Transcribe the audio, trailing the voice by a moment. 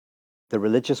The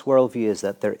religious worldview is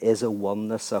that there is a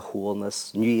oneness, a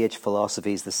wholeness. New Age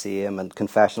philosophy is the same, and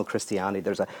confessional Christianity,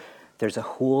 there's a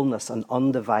wholeness, an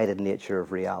undivided nature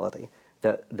of reality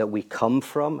that we come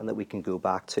from and that we can go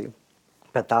back to.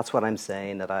 But that's what I'm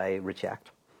saying that I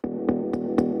reject.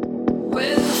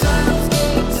 When times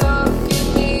get tough,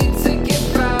 you need to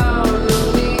get down.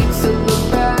 No need to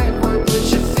look backward,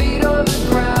 put your feet on the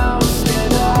ground.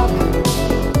 Stand up,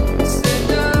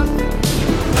 stand up.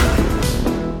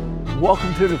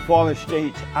 Welcome to The Fallen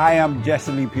State. I am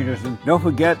Jesse Lee Peterson. Don't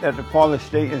forget that The Fallen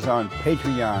State is on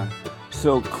Patreon.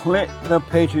 So click the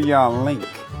Patreon link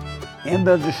in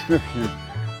the description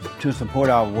to support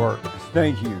our work.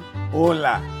 Thank you.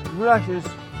 Hola. Gracias.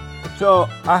 So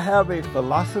I have a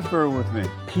philosopher with me,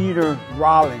 Peter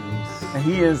Rollins.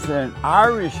 He is an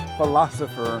Irish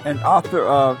philosopher and author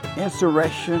of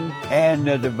Insurrection and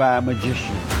The Divine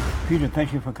Magician. Peter,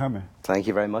 thank you for coming. Thank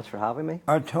you very much for having me.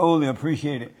 I totally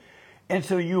appreciate it. And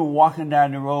so you were walking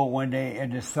down the road one day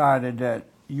and decided that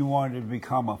you wanted to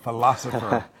become a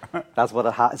philosopher. That's what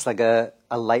it's like a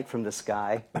light from the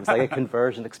sky. It was like a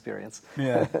conversion experience.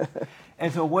 Yeah.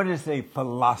 And so what is a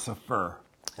philosopher?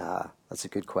 That's a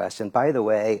good question. By the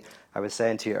way, I was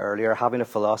saying to you earlier, having a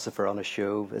philosopher on a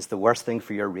show is the worst thing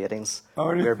for your ratings.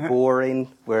 Oh, yeah. We're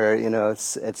boring. Do you know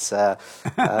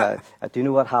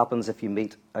what happens if you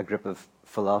meet a group of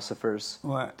philosophers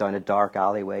What? down a dark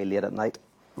alleyway late at night?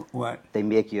 What? They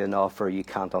make you an offer you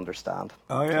can't understand.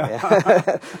 Oh,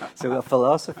 yeah. So a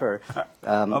philosopher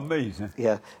Amazing.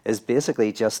 is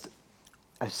basically just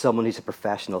someone who's a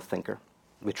professional thinker.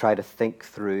 We try to think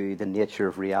through the nature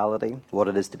of reality, what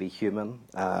it is to be human,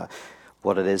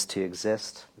 what it is to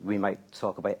exist. We might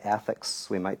talk about ethics.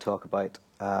 We might talk about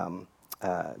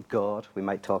God. We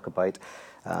might talk about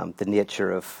the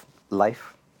nature of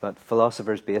life. But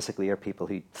philosophers basically are people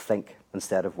who think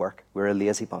instead of work. We're a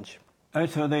lazy bunch. And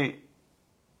so they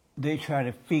try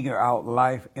to figure out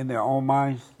life in their own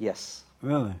minds? Yes.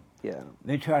 Really? Yeah.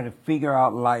 They try to figure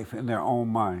out life in their own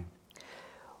mind.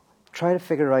 Try to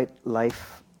figure out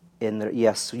life in their,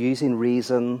 yes, using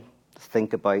reason,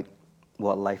 think about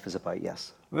what life is about,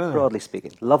 yes. Really? Broadly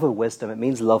speaking. Love of wisdom, it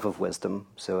means love of wisdom.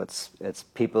 So it's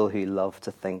people who love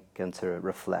to think and to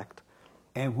reflect.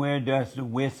 And where does the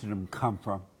wisdom come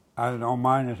from? Out of their own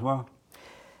mind as well?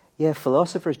 Yeah,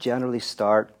 philosophers generally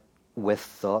start with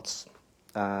thoughts.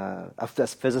 A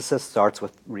physicist starts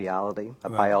with reality. A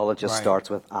biologist starts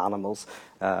with animals.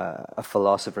 A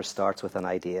philosopher starts with an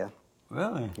idea.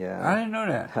 Really? Yeah. I didn't know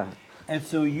that. And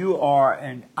so you are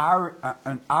an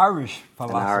Irish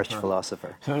philosopher. An Irish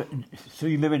philosopher. So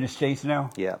you live in the States now?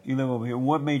 Yeah. You live over here.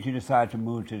 What made you decide to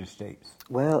move to the States?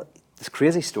 Well, it's a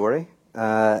crazy story.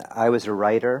 I was a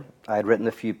writer. I had written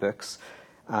a few books,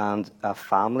 and a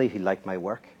family who liked my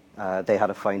work, they had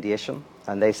a foundation,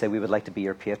 and they said, we would like to be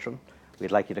your patron.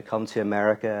 We'd like you to come to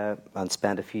America and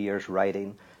spend a few years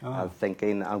writing and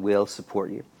thinking, and we'll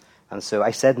support you. And so I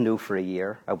said no for a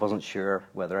year. I wasn't sure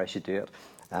whether I should do it.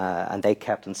 And they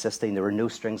kept insisting. There were no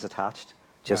strings attached.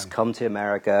 Just come to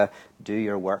America, do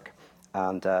your work.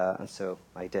 And so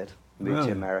I did. Moved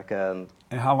to America.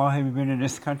 And how long have you been in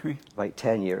this country? About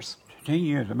 10 years. 10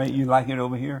 years. You like it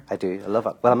over here? I do. I love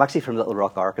it. Well, I'm actually from Little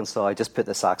Rock, Arkansas. I just put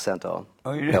this accent on.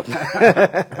 Oh, you do?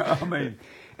 Amazing.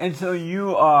 And so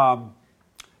you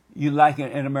like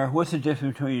it in America. What's the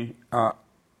difference between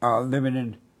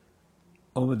living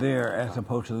over there as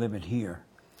opposed to living here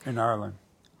in Ireland?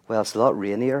 Well, it's a lot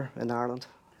rainier in Ireland.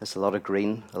 It's a lot of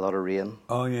green, a lot of rain.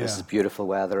 Oh, yeah. This is beautiful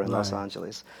weather in Los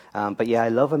Angeles. But yeah, I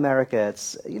love America.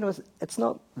 It's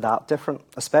not that different.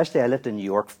 Especially I lived in New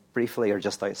York briefly, or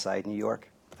just outside New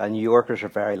York. And New Yorkers are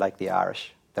very like the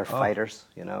Irish. They're fighters,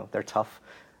 they're tough.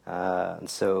 And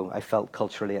so I felt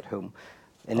culturally at home.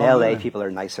 In LA, people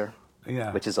are nicer,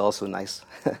 which is also nice.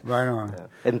 Right on.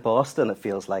 In Boston, it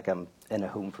feels like I'm in a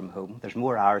home from home. There's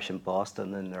more Irish in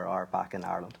Boston than there are back in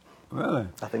Ireland. Really?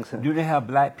 I think so. Do they have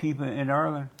black people in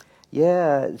Ireland?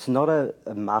 Yeah, it's not a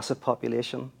massive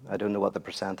population. I don't know what the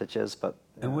percentage is, but...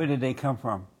 And where did they come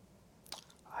from?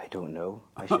 I don't know.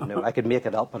 I should know. I could make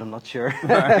it up, but I'm not sure.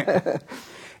 Right.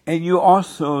 And you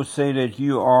also say that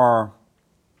you are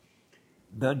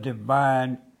the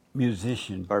divine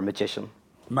musician. Or magician.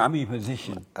 I mean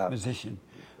musician.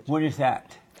 What is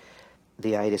that?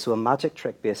 The idea. So a magic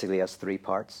trick basically has three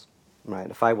parts.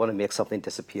 Right. If I want to make something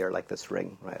disappear, like this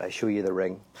ring, right, I show you the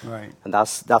ring. Right. And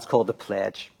that's called the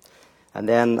pledge. And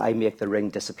then I make the ring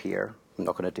disappear. I'm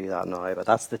not going to do that now, but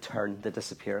that's the turn, the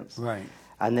disappearance. Right.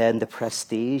 And then the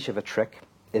prestige of a trick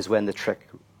is when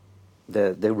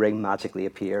the ring magically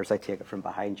appears. I take it from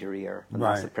behind your ear, and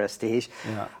that's the prestige.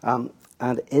 Yeah.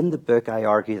 And in the book, I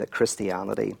argue that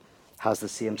Christianity has the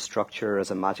same structure as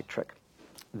a magic trick.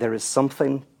 there is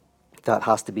something that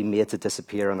has to be made to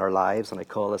disappear in our lives, and I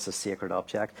call this a sacred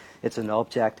object. It's an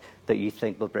object that you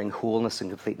think will bring wholeness and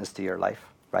completeness to your life,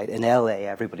 right? In LA,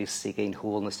 everybody's seeking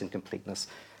wholeness and completeness.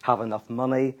 Have enough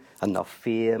money, enough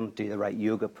fame, do the right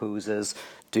yoga poses,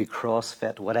 do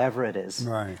CrossFit, whatever it is.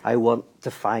 Right. I want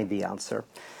to find the answer.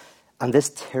 And this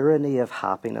tyranny of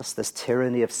happiness, this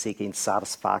tyranny of seeking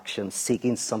satisfaction,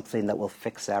 seeking something that will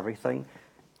fix everything,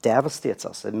 devastates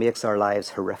us. It makes our lives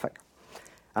horrific.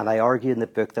 And I argue in the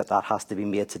book that that has to be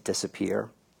made to disappear.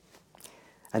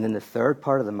 And then the third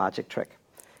part of the magic trick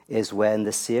is when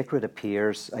the sacred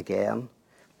appears again,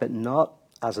 but not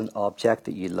as an object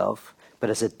that you love, but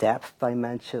as a depth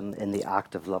dimension in the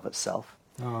act of love itself.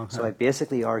 Oh, okay. So I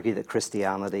basically argue that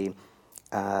Christianity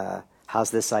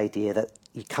has this idea that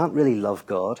you can't really love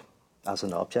God as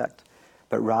an object,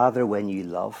 but rather when you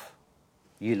love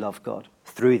God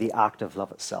through the act of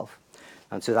love itself.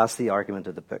 And so that's the argument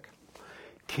of the book.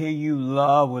 Can you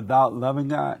love without loving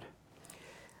God?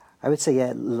 I would say,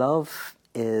 yeah, love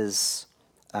is,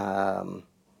 in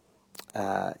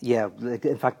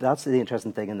fact, that's the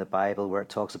interesting thing in the Bible where it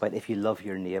talks about if you love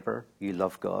your neighbor, you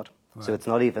love God. Right. So it's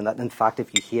not even that. In fact,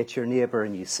 if you hate your neighbor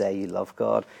and you say you love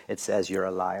God, it says you're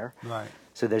a liar. Right.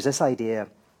 So there's this idea,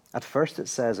 at first it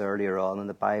says earlier on in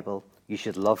the Bible, you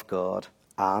should love God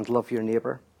and love your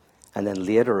neighbor. And then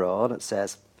later on it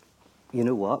says, you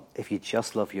know what, if you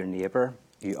just love your neighbor,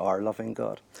 you are loving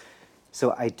God.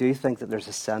 So I do think that there's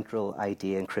a central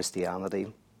idea in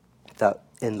Christianity that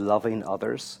in loving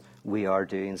others, we are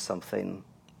doing something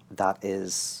that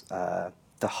is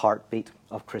the heartbeat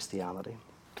of Christianity.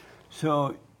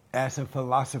 So as a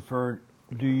philosopher,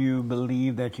 do you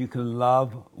believe that you can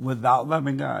love without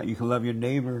loving God? You can love your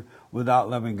neighbor without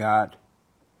loving God?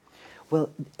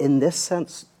 Well, in this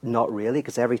sense, not really,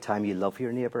 because every time you love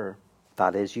your neighbor,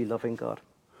 that is you loving God.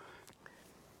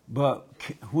 But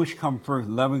which comes first,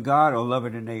 loving God or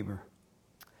loving the neighbor?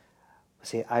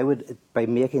 See, I would, by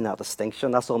making that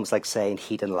distinction, that's almost like saying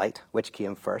heat and light, which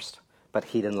came first. But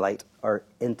heat and light are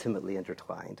intimately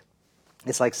intertwined.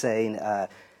 It's like saying,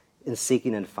 in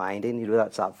seeking and finding, you know,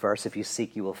 that's that verse, if you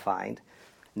seek, you will find.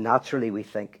 Naturally, we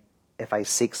think, if I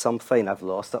seek something, I've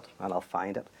lost it, and I'll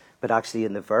find it. But actually,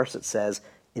 in the verse, it says,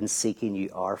 in seeking, you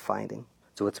are finding.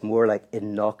 So it's more like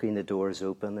in knocking, the doors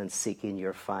open, in seeking,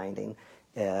 you're finding,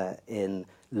 in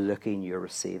looking, you're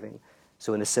receiving.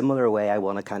 So in a similar way, I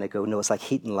want to kind of go, no, it's like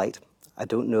heat and light. I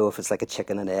don't know if it's like a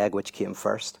chicken and egg, which came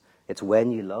first. It's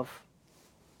when you love,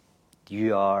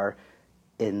 you are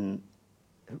in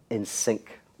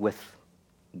sync with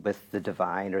the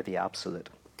divine or the absolute.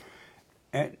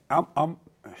 And I'm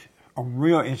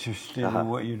real interested in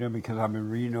what you're doing because I've been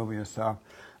reading over your stuff.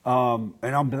 And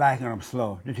I'm black and I'm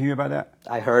slow. Did you hear about that?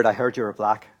 I heard you were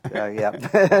black.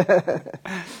 Yeah.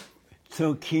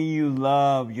 So can you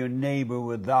love your neighbor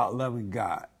without loving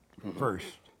God first?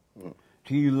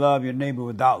 Can you love your neighbor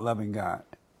without loving God?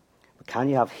 Can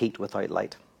you have heat without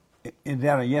light? Is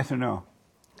that a yes or no?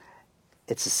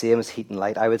 It's the same as heat and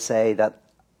light. I would say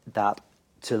that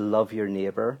to love your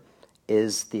neighbor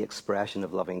is the expression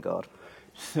of loving God.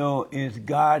 So is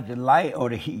God the light or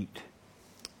the heat?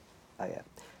 Yeah.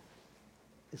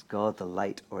 Is God the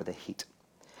light or the heat?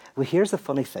 Well, here's the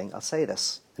funny thing. I'll say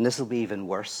this, and this will be even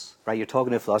worse. Right? You're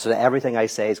talking to a philosopher. Everything I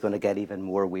say is going to get even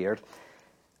more weird.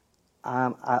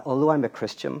 Although I'm a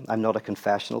Christian, I'm not a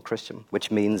confessional Christian, which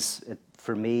means,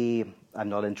 for me, I'm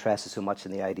not interested so much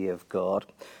in the idea of God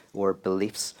or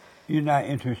beliefs. You're not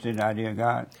interested in the idea of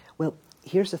God? Well,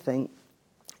 here's the thing.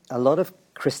 A lot of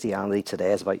Christianity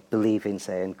today is about believing,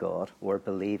 say, in God or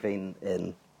believing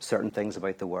in certain things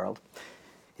about the world.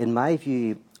 In my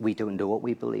view, we don't know what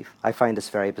we believe. I find this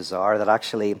very bizarre that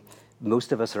actually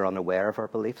most of us are unaware of our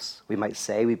beliefs. We might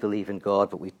say we believe in God,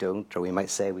 but we don't, or we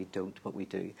might say we don't, but we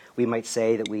do. We might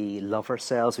say that we love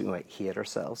ourselves, we might hate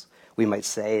ourselves. We might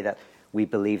say that we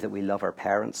believe that we love our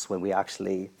parents when we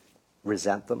actually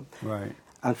resent them. Right.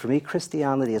 And for me,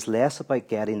 Christianity is less about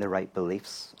getting the right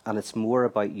beliefs, and it's more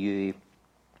about you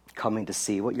coming to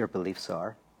see what your beliefs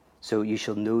are. So you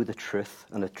shall know the truth,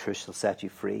 and the truth shall set you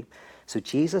free. So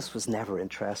Jesus was never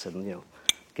interested in,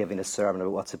 giving a sermon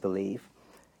about what to believe.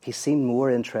 He seemed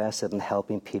more interested in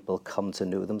helping people come to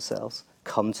know themselves,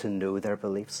 come to know their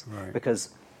beliefs. Right. Because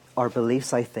our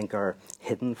beliefs, I think, are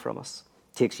hidden from us.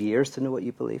 It takes years to know what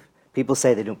you believe. People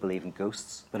say they don't believe in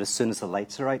ghosts, but as soon as the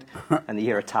lights are out and they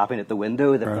hear a tapping at the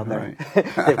window, they've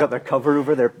got their cover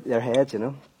over their head,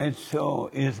 And so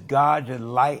is God the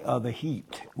light or the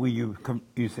heat? You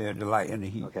said the light and the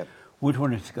heat. Okay. Which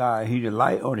one is God? He the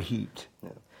light or the heat? Yeah.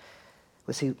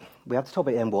 Well, see, we have to talk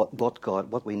about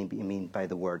what we mean by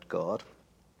the word God.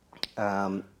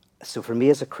 So for me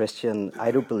as a Christian,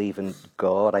 I don't believe in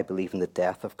God, I believe in the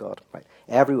death of God. Right?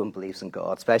 Everyone believes in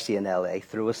God, especially in LA.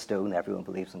 Throw a stone, everyone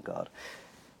believes in God.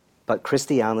 But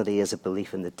Christianity is a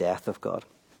belief in the death of God.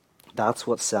 That's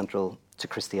what's central to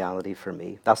Christianity for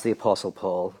me. That's the Apostle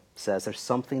Paul says. There's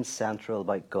something central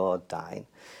about God dying.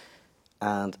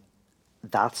 And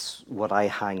that's what I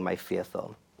hang my faith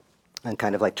on. And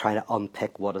kind of like trying to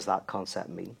unpick what does that concept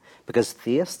mean. Because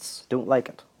theists don't like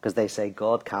it. Because they say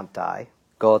God can't die.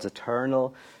 God's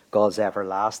eternal. God's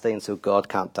everlasting. So God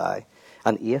can't die.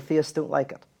 And atheists don't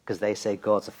like it. Because they say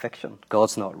God's a fiction.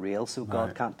 God's not real. So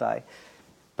God can't die.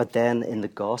 But then in the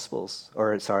Gospels,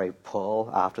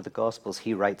 Paul, after the Gospels,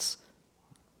 he writes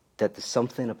that there's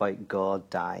something about God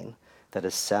dying that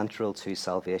is central to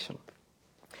salvation.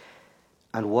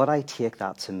 And what I take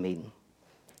that to mean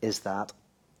is that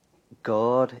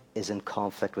God is in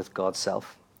conflict with God's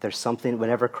self. There's something,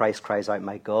 whenever Christ cries out,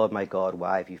 my God,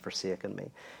 why have you forsaken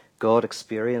me? God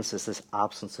experiences this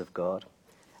absence of God.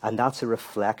 And that's a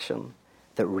reflection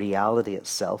that reality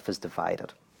itself is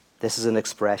divided. This is an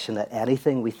expression that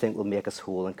anything we think will make us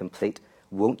whole and complete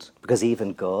won't, because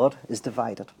even God is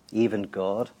divided. Even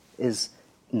God is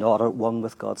not at one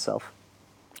with God's self.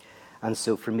 And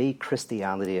so for me,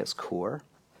 Christianity at its core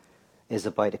is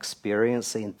about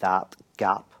experiencing that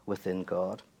gap within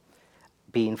God,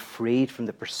 being freed from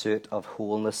the pursuit of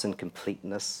wholeness and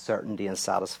completeness, certainty and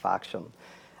satisfaction,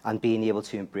 and being able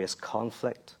to embrace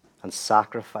conflict and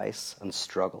sacrifice and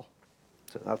struggle.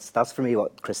 So that's for me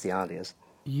what Christianity is.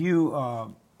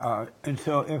 And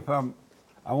so if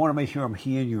I want to make sure I'm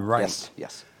hearing you right.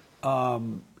 Yes.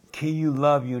 Can you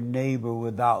love your neighbor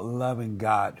without loving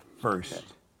God first? Okay.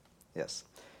 Yes.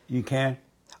 You can?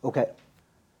 Okay.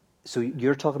 So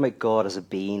you're talking about God as a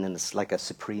being, and it's like a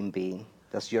supreme being.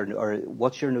 What's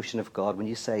your notion of God? When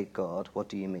you say God, what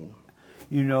do you mean?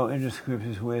 You know, in the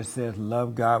scriptures where it says,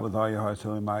 love God with all your heart,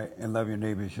 soul, and mind, and love your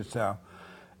neighbor as yourself.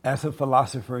 As a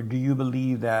philosopher, do you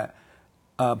believe that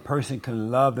a person can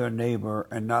love their neighbor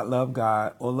and not love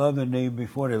God, or love their neighbor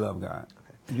before they love God?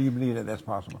 Okay. Do you believe that that's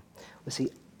possible? Well, see,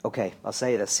 okay, I'll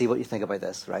say this. See what you think about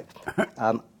this, right?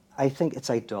 I think it's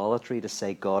idolatry to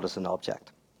say God is an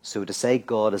object. So to say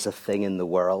God is a thing in the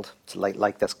world,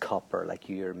 like this cup or like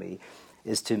you or me,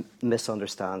 is to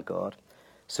misunderstand God.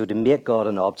 So to make God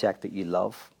an object that you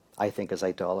love, I think is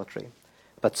idolatry.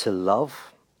 But to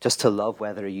love, just to love,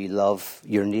 whether you love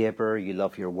your neighbor, you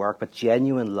love your work, but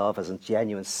genuine love is a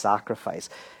genuine sacrifice,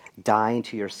 dying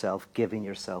to yourself, giving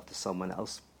yourself to someone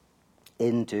else.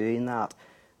 In doing that,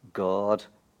 God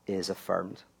is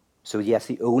affirmed. So yes,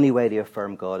 the only way to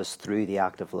affirm God is through the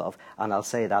act of love. And I'll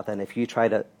say that then, if you try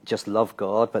to just love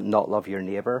God but not love your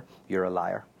neighbor, you're a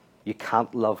liar. You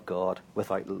can't love God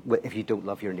if you don't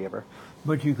love your neighbor.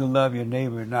 But you can love your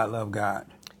neighbor and not love God.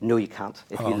 No, you can't.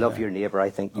 If you love your neighbor,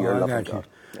 I think you're loving God.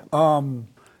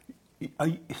 Yeah.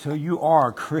 So you are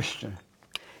a Christian?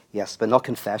 Yes, but not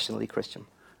confessionally Christian.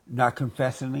 Not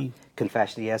confessionally?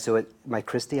 Confessionally, yeah. So my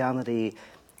Christianity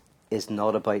is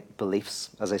not about beliefs,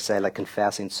 as I say, like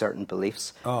confessing certain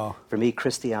beliefs. Oh. For me,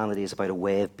 Christianity is about a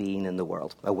way of being in the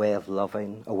world, a way of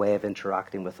loving, a way of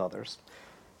interacting with others.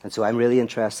 And so I'm really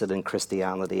interested in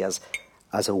Christianity as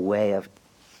a way of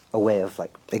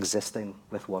like existing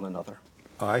with one another.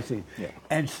 Oh, I see. Yeah.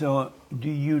 And so do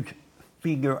you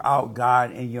figure out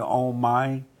God in your own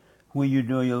mind when you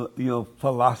do your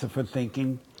philosopher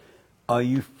thinking? Are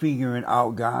you figuring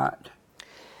out God?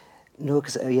 No,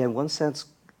 because in one sense,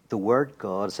 the word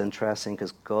God is interesting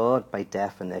because God, by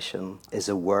definition, is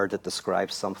a word that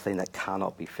describes something that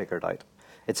cannot be figured out.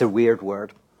 It's a weird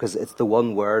word because it's the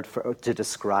one word to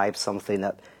describe something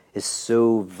that is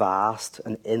so vast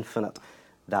and infinite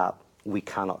that we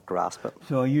cannot grasp it.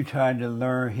 So are you trying to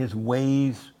learn his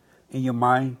ways in your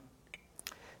mind?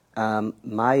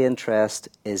 My interest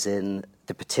is in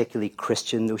the particularly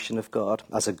Christian notion of God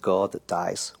as a God that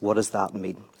dies. What does that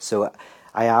mean? So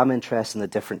I am interested in the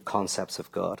different concepts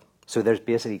of God. So there's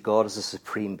basically God as a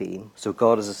supreme being. So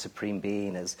God as a supreme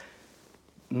being is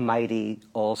mighty,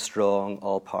 all-strong,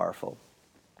 all-powerful.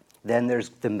 Then there's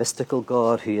the mystical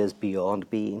God who is beyond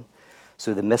being.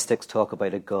 So the mystics talk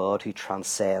about a God who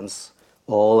transcends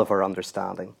all of our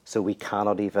understanding. So we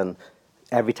cannot even,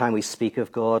 every time we speak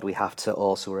of God, we have to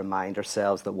also remind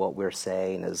ourselves that what we're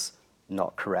saying is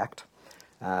not correct.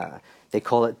 They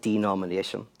call it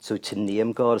denomination. So to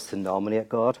name God is to nominate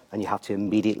God, and you have to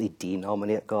immediately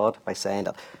denominate God by saying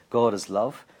that God is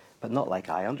love, but not like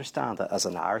I understand it as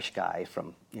an Irish guy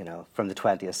from the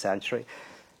 20th century.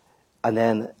 And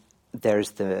then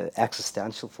there's the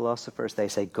existential philosophers. They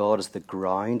say God is the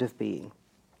ground of being.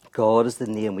 God is the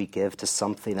name we give to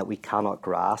something that we cannot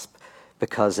grasp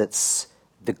because it's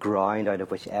the ground out of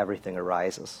which everything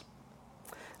arises.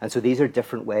 And so these are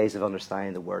different ways of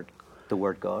understanding the word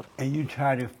God. And you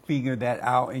try to figure that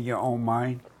out in your own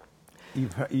mind?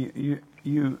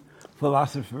 You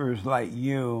philosophers like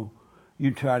you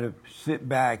try to sit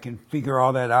back and figure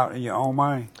all that out in your own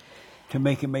mind to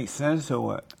make it make sense, or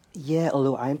what? Yeah,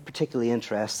 although I'm particularly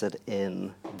interested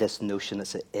in this notion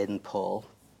that's in Paul,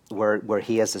 where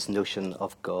he has this notion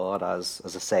of God as I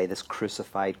say, this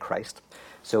crucified Christ.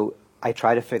 So I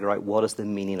try to figure out what is the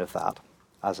meaning of that.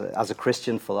 As a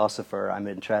Christian philosopher, I'm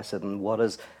interested in what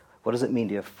does it mean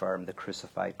to affirm the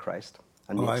crucified Christ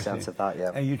and make sense of that.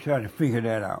 Yeah, and you try to figure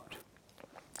that out.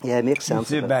 Yeah, it makes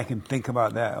sense. You sit of it. back and think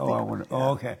about that. Oh, I wonder.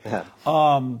 Oh, okay. Yeah.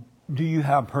 Do you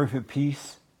have perfect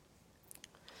peace?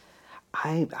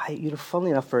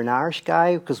 Funnily enough, for an Irish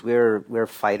guy, because we're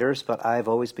fighters, but I've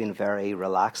always been very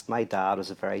relaxed. My dad was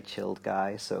a very chilled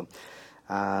guy, so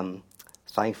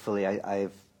thankfully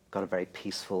I've got a very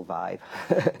peaceful vibe.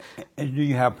 And do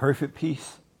you have perfect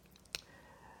peace?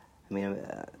 I mean,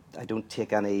 I don't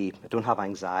have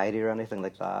anxiety or anything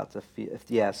like that.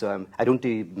 So I don't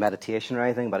do meditation or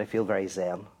anything, but I feel very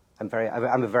zen. I'm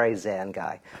a very zen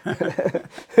guy.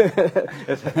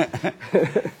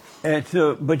 And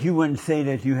so, but you wouldn't say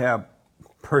that you have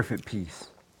perfect peace.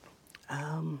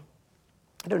 I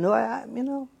don't know. I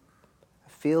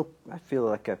feel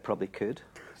like I probably could.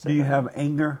 Do you have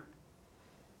anger?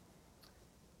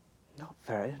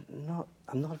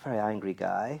 I'm not a very angry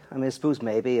guy. I mean, I suppose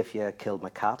maybe if you killed my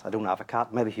cat, I don't have a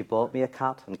cat, maybe if you bought me a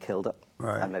cat and killed it,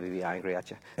 right, I'd maybe be angry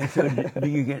at you. And so do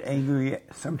you get angry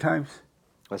sometimes?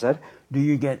 What's that? Do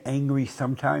you get angry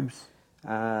sometimes?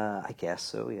 I guess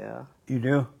so, yeah. You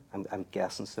do? I'm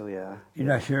guessing so, yeah. You're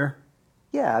not sure?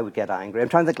 Yeah, I would get angry. I'm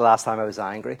trying to think the last time I was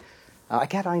angry. I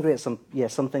get angry at some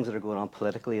things that are going on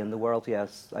politically in the world,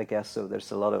 yes, I guess so.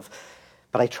 There's a lot of...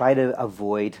 But I try to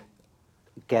avoid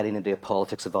getting into a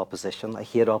politics of opposition. I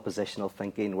hate oppositional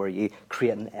thinking where you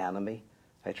create an enemy.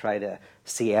 I try to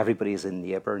see everybody as a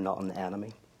neighbor, not an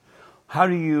enemy. How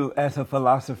do you, as a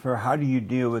philosopher, how do you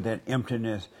deal with that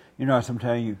emptiness? You know,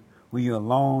 sometimes when you're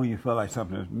alone, you feel like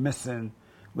something's missing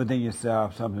within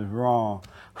yourself, something's wrong.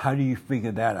 How do you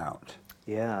figure that out?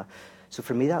 Yeah. So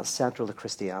for me, that's central to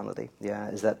Christianity. Yeah,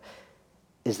 is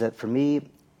that for me,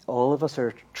 all of us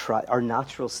our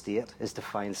natural state is to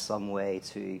find some way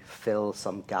to fill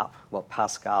some gap, what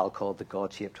Pascal called the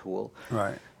God-shaped hole.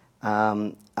 Right.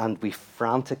 And we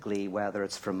frantically, whether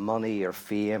it's from money or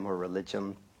fame or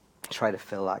religion, try to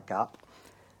fill that gap.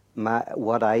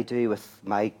 What I do with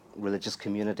my religious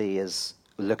community is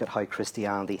look at how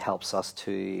Christianity helps us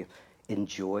to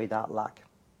enjoy that lack,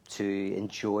 to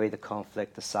enjoy the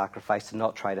conflict, the sacrifice, to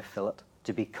not try to fill it,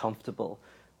 to be comfortable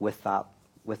with that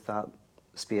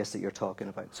space that you're talking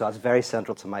about. So that's very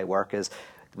central to my work, is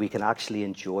we can actually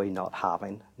enjoy not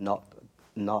having, not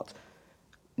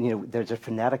there's a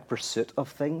frenetic pursuit of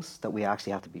things that we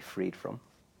actually have to be freed from.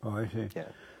 Oh, I see. Yeah.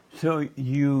 So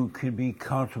you can be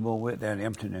comfortable with that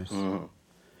emptiness. Mm-hmm.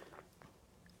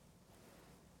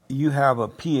 You have a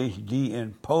PhD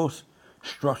in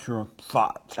post-structural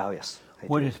thought. Oh, yes.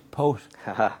 What is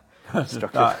post-structural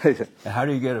thought? How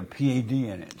do you get a PhD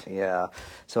in it? Yeah.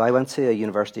 So I went to a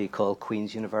university called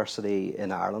Queen's University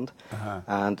in Ireland.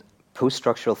 And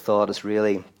post-structural thought is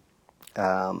really,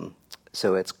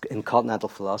 so it's in continental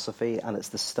philosophy, and it's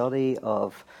the study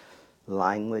of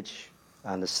language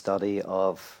and the study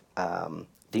of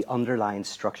the underlying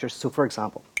structures. So, for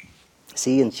example,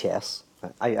 see in chess,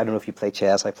 I don't know if you play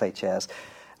chess, I play chess,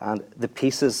 and the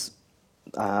pieces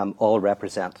all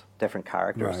represent different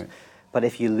characters. Right. But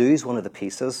if you lose one of the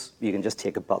pieces, you can just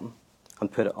take a button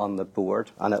and put it on the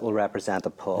board, and it will represent a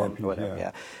pawn or whatever.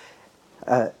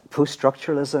 Yeah.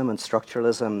 Post-structuralism and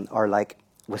structuralism are like,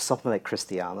 with something like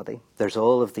Christianity, there's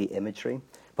all of the imagery,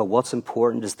 but what's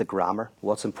important is the grammar.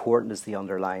 What's important is the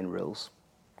underlying rules.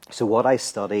 So what I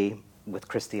study with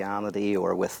Christianity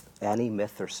or with any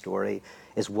myth or story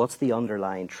is what's the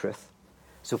underlying truth.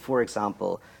 So, for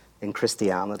example, in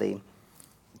Christianity,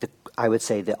 I would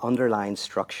say the underlying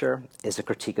structure is a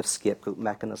critique of scapegoat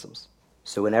mechanisms.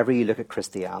 So whenever you look at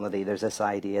Christianity, there's this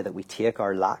idea that we take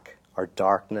our lack, our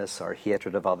darkness, our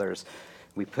hatred of others,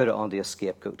 we put it onto a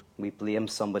scapegoat. We blame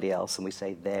somebody else and we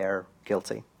say they're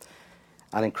guilty.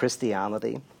 And in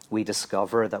Christianity, we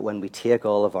discover that when we take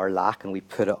all of our lack and we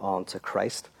put it onto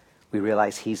Christ, we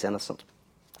realize he's innocent.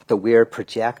 That we're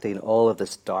projecting all of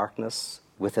this darkness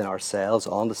within ourselves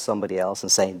onto somebody else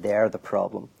and saying they're the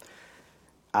problem.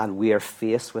 And we are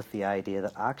faced with the idea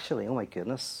that actually, oh my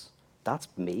goodness, that's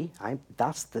me.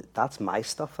 That's my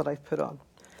stuff that I've put on.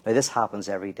 Now, this happens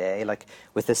every day, like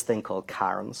with this thing called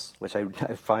Karens, which I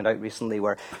found out recently,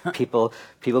 where people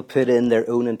put in their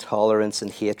own intolerance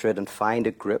and hatred and find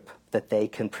a group that they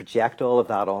can project all of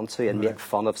that onto and make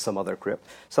fun of some other group.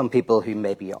 Some people who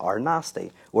maybe are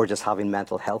nasty, or just having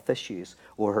mental health issues,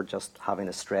 or are just having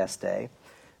a stress day.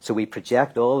 So we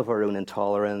project all of our own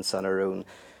intolerance and our own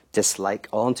dislike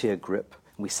onto a group.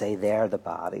 We say they're the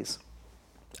baddies,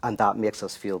 and that makes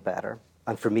us feel better.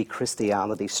 And for me,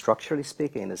 Christianity, structurally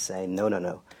speaking, is saying, no, no,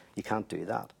 no, you can't do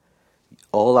that.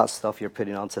 All that stuff you're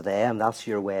putting onto them, that's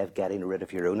your way of getting rid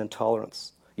of your own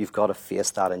intolerance. You've got to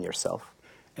face that in yourself.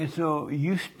 And so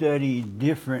you study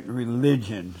different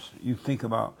religions, you think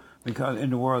about, because in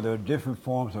the world there are different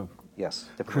forms of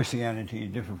Christianity,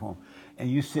 different forms.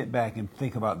 And you sit back and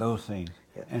think about those things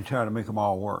and try to make them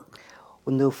all work.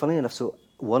 Well, no, funny enough, so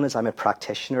one is I'm a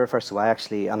practitioner first, so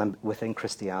and I'm within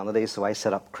Christianity, so I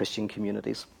set up Christian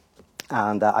communities.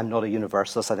 And I'm not a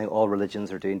universalist. I think all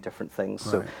religions are doing different things.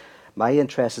 So my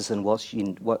interest is in what's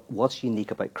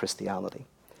unique about Christianity.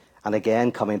 And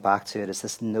again, coming back to it, is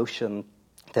this notion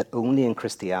that only in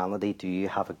Christianity do you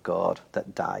have a God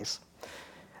that dies.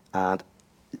 And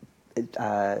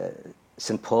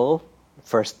St. Paul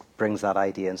first brings that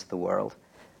idea into the world.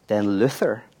 Then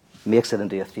Luther makes it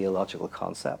into a theological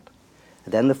concept.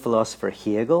 And then the philosopher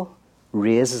Hegel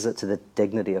raises it to the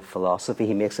dignity of philosophy.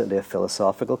 He makes it into a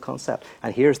philosophical concept.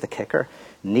 And here's the kicker.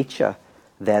 Nietzsche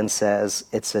then says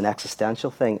it's an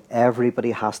existential thing.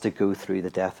 Everybody has to go through the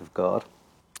death of God.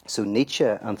 So Nietzsche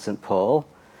and St. Paul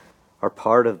are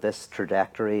part of this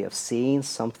trajectory of seeing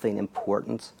something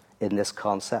important in this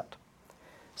concept.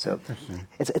 So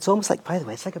it's almost like, by the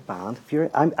way, it's like a band.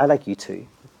 I like U2.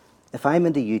 If I'm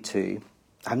into U2,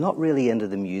 I'm not really into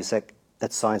the music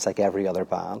that sounds like every other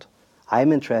band.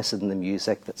 I'm interested in the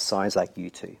music that sounds like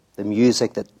U2, the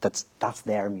music that's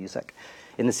their music.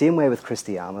 In the same way with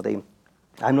Christianity,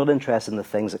 I'm not interested in the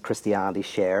things that Christianity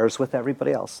shares with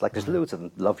everybody else. Like there's loads of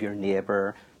them. Love your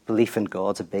neighbor, belief in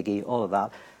God's a biggie, all of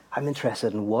that. I'm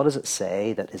interested in what does it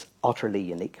say that is utterly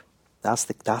unique. That's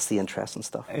the interesting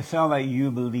stuff. It sounds like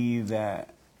you believe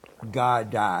that God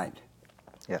died.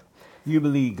 Yeah. You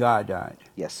believe God died.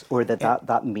 Yes, or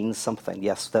that means something.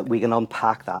 Yes, that we can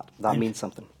unpack that. That means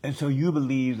something. And so you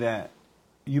believe that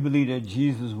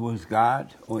Jesus was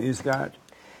God or is God?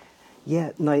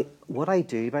 Yeah. Now, what I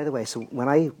do, by the way, so when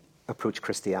I approach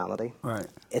Christianity,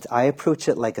 I approach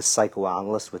it like a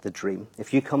psychoanalyst with a dream.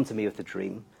 If you come to me with a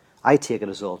dream, I take it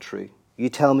as all true. You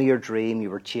tell me your dream, you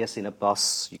were chasing a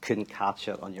bus, you couldn't catch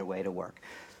it on your way to work.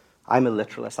 I'm a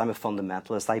literalist, I'm a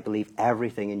fundamentalist. I believe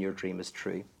everything in your dream is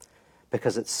true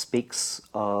because it speaks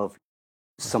of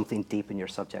something deep in your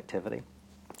subjectivity.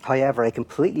 However, I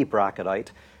completely bracket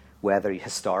out whether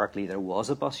historically there was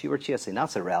a bus you were chasing.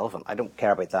 That's irrelevant. I don't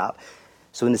care about that.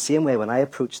 So in the same way, when I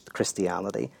approach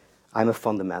Christianity, I'm a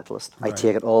fundamentalist. I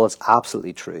take it all as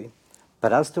absolutely true.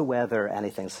 But as to whether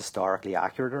anything's historically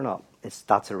accurate or not,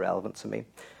 that's irrelevant to me.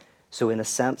 So in a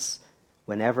sense,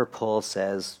 whenever Paul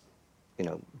says,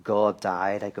 God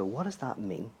died, I go, what does that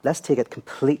mean? Let's take it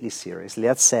completely seriously.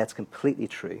 Let's say it's completely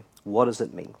true. What does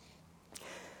it mean?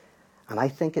 And I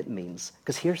think it means,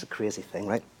 because here's the crazy thing,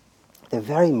 right? The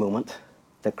very moment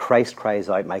that Christ cries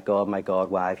out, my God,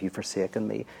 why have you forsaken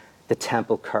me? The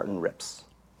temple curtain rips.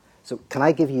 So can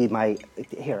I give you I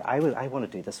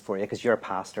want to do this for you because you're a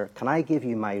pastor. Can I give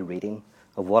you my reading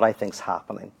of what I think's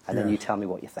happening? And then you tell me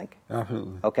what you think.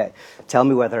 Absolutely. Okay. Tell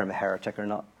me whether I'm a heretic or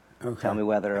not. Okay. Tell me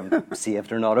whether I'm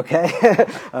saved or not, okay?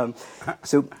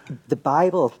 So the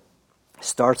Bible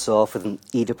starts off with an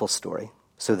Oedipal story.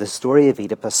 So the story of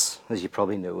Oedipus, as you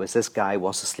probably know, is this guy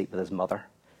wants to sleep with his mother.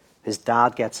 His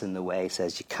dad gets in the way,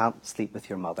 says, you can't sleep with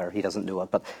your mother. He doesn't know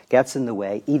it, but gets in the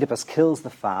way. Oedipus kills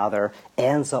the father,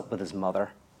 ends up with his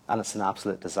mother, and it's an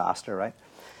absolute disaster, right?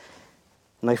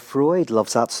 Now, Freud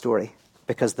loves that story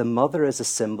because the mother is a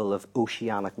symbol of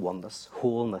oceanic oneness,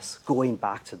 wholeness, going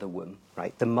back to the womb,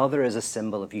 right? The mother is a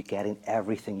symbol of you getting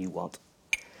everything you want.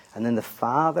 And then the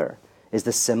father is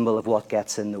the symbol of what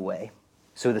gets in the way.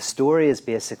 So the story is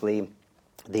basically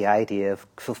the idea of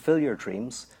fulfill your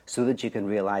dreams so that you can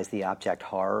realize the abject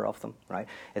horror of them, right?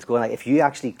 It's going like, if you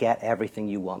actually get everything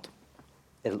you want,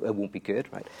 it won't be good,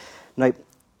 right? Now,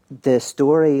 the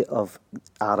story of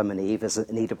Adam and Eve is an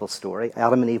Oedipal story.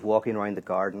 Adam and Eve walking around the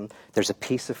garden, there's a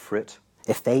piece of fruit.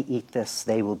 If they eat this,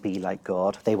 they will be like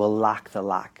God. They will lack the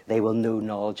lack. They will know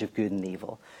knowledge of good and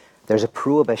evil. There's a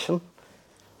prohibition.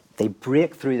 They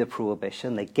break through the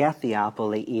prohibition. They get the apple,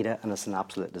 they eat it, and it's an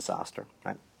absolute disaster,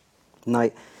 right?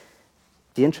 Now,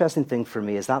 the interesting thing for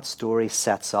me is that story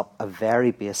sets up a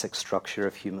very basic structure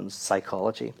of human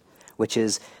psychology, which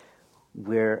is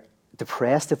we're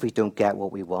depressed if we don't get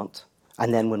what we want.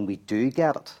 And then when we do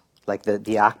get it, like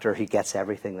the actor who gets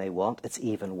everything they want, it's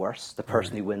even worse, the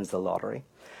person who wins the lottery.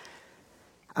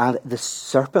 And the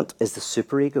serpent is the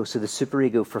superego. So the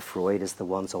superego for Freud is the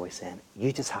one's always saying,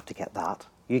 you just have to get that.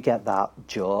 You get that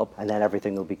job, and then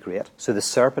everything will be great. So the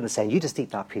serpent is saying, you just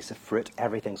eat that piece of fruit,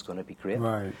 everything's going to be great.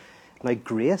 Right. Now,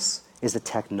 grace is the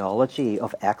technology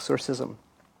of exorcism.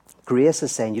 Grace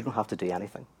is saying you don't have to do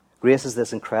anything. Grace is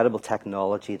this incredible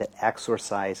technology that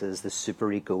exorcises the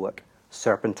superegoic,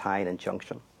 serpentine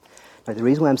injunction. Now, the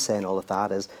reason why I'm saying all of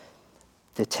that is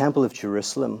the Temple of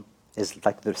Jerusalem is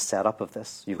like the setup of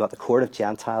this. You've got the court of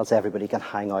Gentiles, everybody can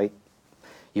hang out.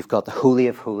 You've got the Holy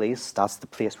of Holies, that's the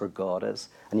place where God is.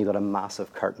 And you've got a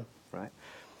massive curtain, right?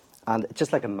 And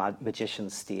just like a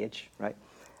magician's stage, right?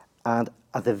 And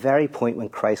at the very point when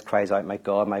Christ cries out, my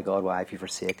God, why have you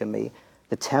forsaken me?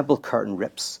 The temple curtain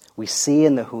rips. We see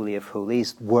in the Holy of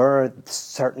Holies where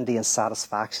certainty and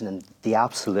satisfaction and the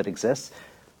absolute exists.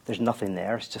 There's nothing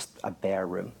there. It's just a bare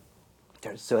room.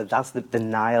 So that's the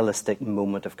nihilistic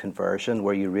moment of conversion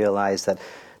where you realize that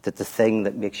the thing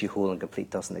that makes you whole and complete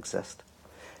doesn't exist.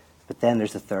 But then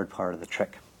there's the third part of the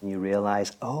trick. And you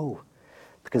realize,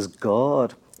 because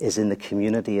God is in the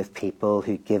community of people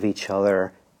who give each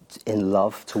other in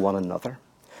love to one another.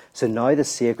 So now the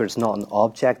sacred is not an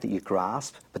object that you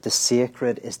grasp, but the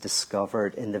sacred is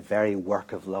discovered in the very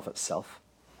work of love itself.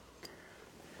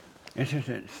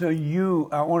 Interesting. So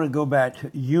I want to go back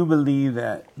to, you believe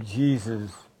that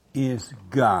Jesus is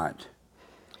God.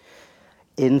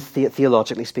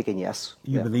 Theologically speaking, yes.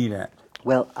 You believe that?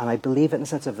 Well, and I believe it in the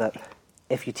sense of that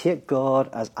if you take God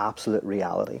as absolute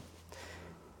reality,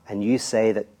 and you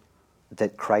say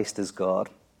that Christ is God,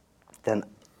 then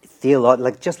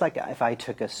just like if I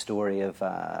took a story of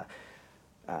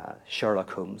Sherlock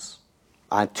Holmes,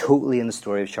 I'm totally in the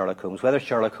story of Sherlock Holmes. Whether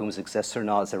Sherlock Holmes exists or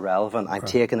not is irrelevant. I'm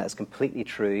taking it as completely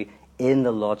true in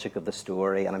the logic of the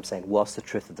story, and I'm saying, what's the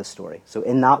truth of the story? So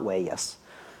in that way, yes.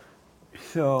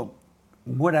 So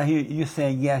what I hear you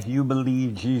saying, yes, you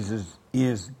believe Jesus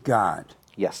is God.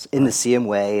 Yes, in the same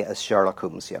way as Sherlock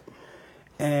Holmes, yeah.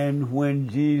 And when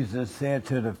Jesus said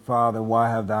to the Father, why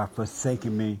have thou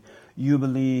forsaken me, you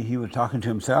believe he was talking to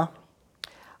himself?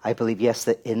 I believe, yes,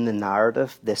 that in the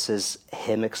narrative, this is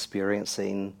him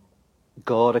experiencing,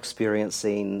 God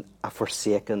experiencing a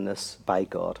forsakenness by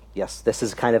God. Yes, this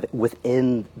is kind of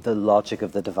within the logic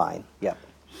of the divine, yeah.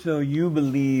 So you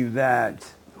believe that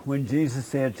when Jesus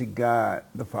said to God,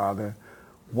 the Father,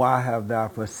 why have thou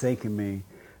forsaken me,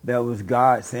 that was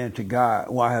God saying to God,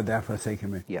 why have thou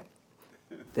forsaken me? Yeah.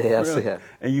 Yes, Really? yeah.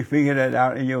 And you figured that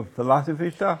out in your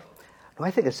philosophy stuff? No,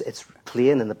 I think it's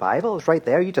plain in the Bible. It's right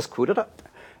there. You just quoted it.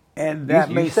 And that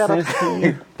You makes said sense it. to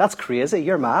you? That's crazy.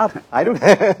 You're mad. I don't.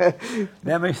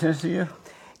 That makes sense to you?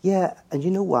 Yeah, and you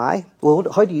know why? Well,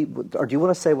 do you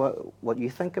want to say what you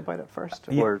think about it first?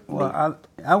 Or well,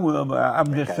 I will, but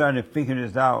I'm just trying to figure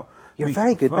this out. You're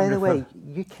very good, by the way.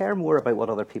 You care more about what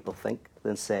other people think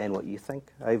than saying what you think.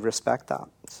 I respect that.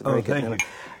 It's very good. Thank you.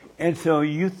 And so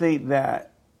you think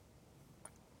that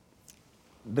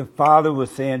the Father was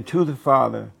saying to the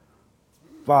Father,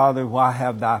 Father, why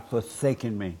have thou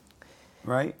forsaken me?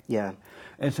 Right? Yeah.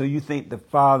 And so you think the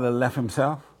Father left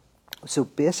himself? So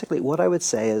basically, what I would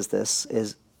say is this,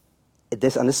 and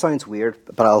this sounds weird,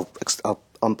 but I'll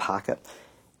unpack it,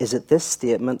 is that this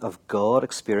statement of God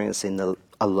experiencing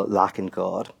a lack in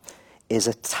God is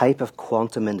a type of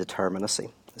quantum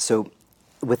indeterminacy. So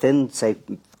within, say,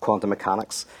 quantum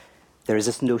mechanics, there is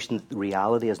this notion that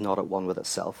reality is not at one with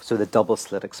itself. So the double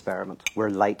slit experiment,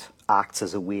 where light acts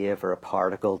as a wave or a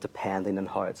particle depending on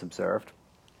how it's observed.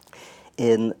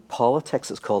 In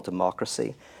politics, it's called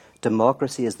democracy.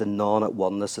 Democracy is the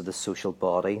non-at-oneness of the social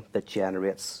body that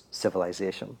generates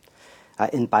civilization.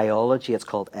 In biology, it's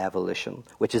called evolution,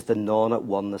 which is the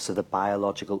non-at-oneness of the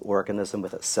biological organism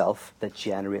with itself that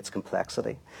generates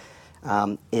complexity.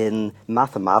 In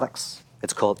mathematics,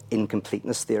 it's called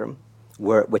incompleteness theorem,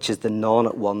 which is the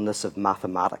non-at-oneness of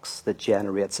mathematics that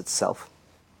generates itself.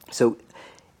 So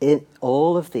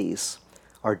all of these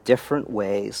are different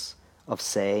ways of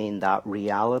saying that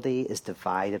reality is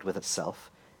divided with itself.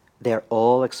 They're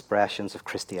all expressions of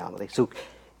Christianity. So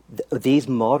these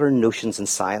modern notions in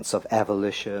science of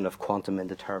evolution, of quantum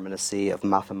indeterminacy, of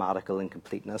mathematical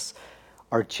incompleteness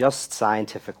are just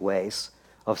scientific ways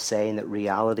of saying that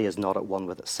reality is not at one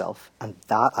with itself. And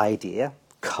that idea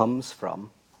comes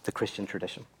from the Christian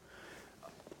tradition.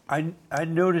 I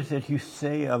noticed that you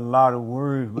say a lot of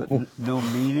words with no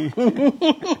meaning.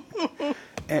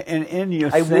 and in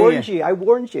your I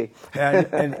warned you.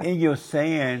 and in your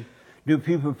saying, Do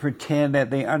people pretend that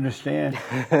they understand?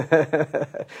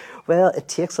 Well, it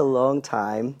takes a long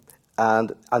time,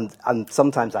 and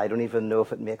sometimes I don't even know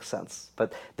if it makes sense.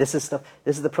 But this is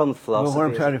the problem with Well, philosophy. what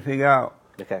I'm trying to figure out,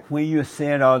 Okay. when you're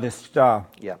saying all this stuff,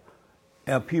 Yeah.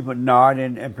 People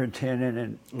nodding and pretending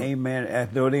and amen as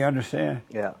though they understand.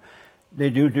 Yeah. They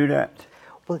do that.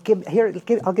 Well,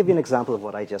 I'll give you an example of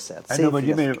what I just said. I Say know, for but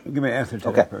give this- me an answer to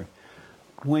Okay. that first.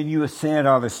 When you were saying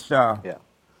all this stuff, Yeah.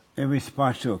 in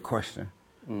response to a question,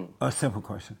 a simple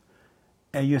question,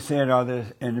 and you're saying all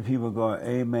this, and the people go,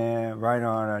 amen, right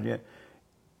on, yeah,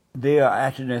 they are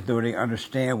acting as though they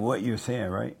understand what you're saying,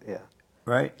 right? Yeah.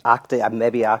 Right? Acting,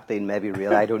 maybe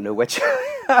real. I don't know which.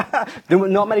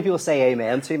 Not many people say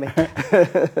amen to me.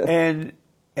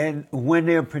 And when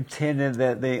they're pretending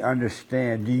that they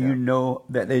understand, do you know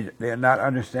that they're not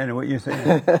understanding what you're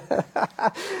saying?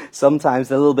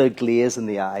 Sometimes a little bit of glaze in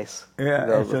the eyes.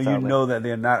 Yeah, and so you know that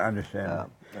they're not understanding.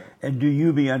 And do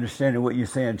you be understanding what you're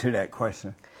saying to that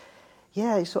question?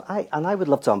 Yeah, so I would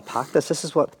love to unpack this. This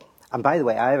is what, and by the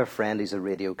way, I have a friend who's a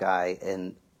radio guy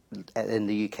in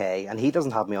the UK, and he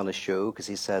doesn't have me on his show because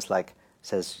he says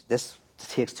this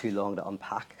takes too long to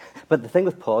unpack. But the thing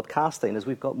with podcasting is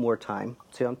we've got more time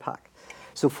to unpack.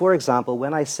 So, for example,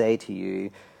 when I say to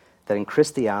you that in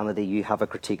Christianity you have a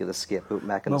critique of the scapegoat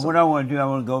mechanism. But what I want to do, I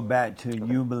want to go back to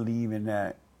you believing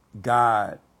that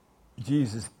God,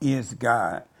 Jesus is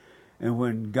God. And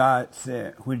when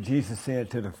Jesus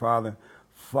said to the Father,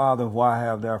 Father, why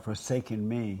have thou forsaken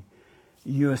me?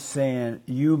 You're saying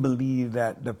you believe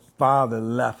that the Father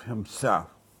left himself.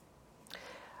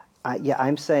 Yeah,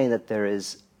 I'm saying that there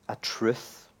is a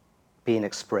truth being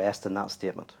expressed in that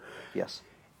statement. Yes.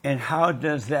 And how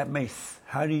does that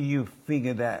how do you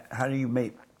figure that, how do you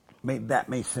make that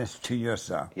make sense to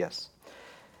yourself? Yes.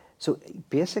 So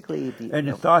basically...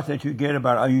 the thoughts that you get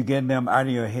about, are you getting them out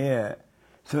of your head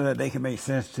so that they can make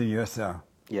sense to yourself?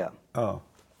 Yeah. Oh.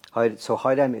 How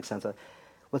do I make sense of it?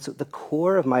 Well, so the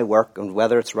core of my work, and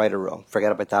whether it's right or wrong,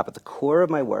 forget about that, but the core of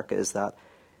my work is that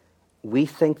we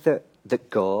think that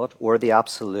God, or the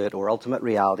absolute, or ultimate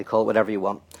reality, call it whatever you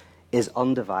want, is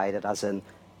undivided, as in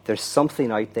there's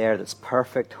something out there that's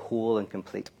perfect, whole, and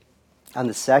complete. And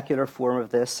the secular form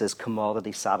of this is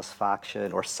commodity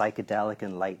satisfaction, or psychedelic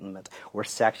enlightenment, or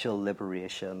sexual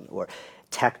liberation, or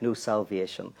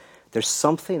techno-salvation. There's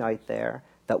something out there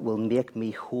that will make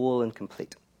me whole and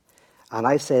complete. And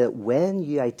I say that when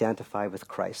you identify with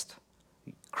Christ,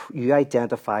 you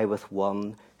identify with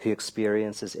one who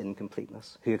experiences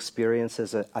incompleteness, who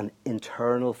experiences an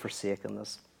internal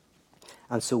forsakenness.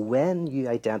 And so when you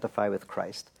identify with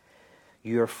Christ,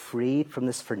 you're freed from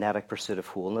this frenetic pursuit of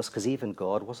wholeness, because even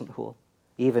God wasn't whole.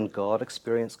 Even God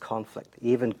experienced conflict.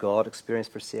 Even God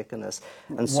experienced forsakenness.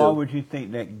 And so, why would you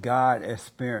think that God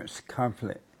experienced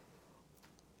conflict?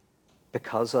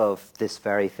 Because of this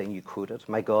very thing you quoted,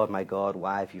 my God,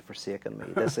 why have you forsaken me?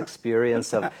 This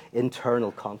experience of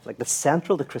internal conflict that's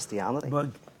central to Christianity.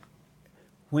 But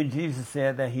when Jesus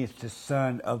said that he's the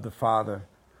Son of the Father,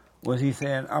 was he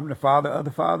saying, I'm the Father of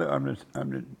the Father, I'm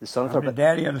the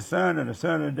Daddy of the Son, and the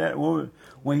Son of the Daddy?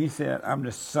 When he said, I'm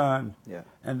the Son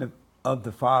and of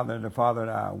the Father and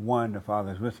I are one, the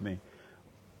Father is with me,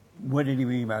 what did he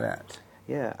mean by that?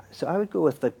 Yeah, so I would go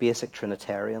with the basic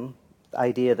Trinitarian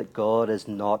idea that God is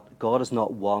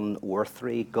not one or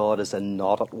three. God is a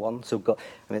not at one. So God,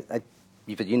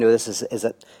 you know this is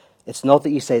that it's not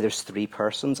that you say there's three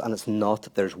persons, and it's not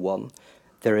that there's one.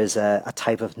 There is a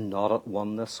type of not at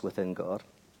oneness within God.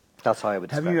 That's how I would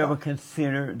describe it. Have you ever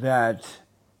considered that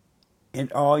in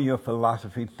all your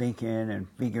philosophy thinking and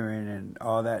figuring and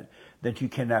all that you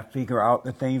cannot figure out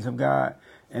the things of God,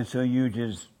 and so you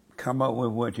just come up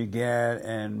with what you get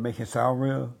and make it sound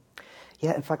real?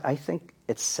 Yeah, in fact, I think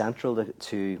it's central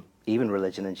to even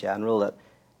religion in general that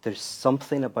there's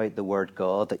something about the word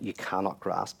God that you cannot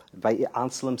grasp.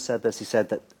 Anselm said this. He said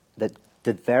that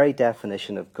the very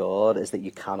definition of God is that you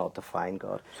cannot define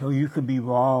God. So you could be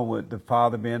wrong with the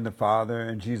Father being the Father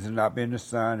and Jesus not being the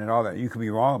Son and all that. You could be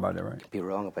wrong about that, right? Be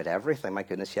wrong about everything. My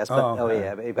goodness, yes. About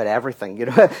everything. You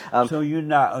know. So you're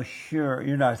not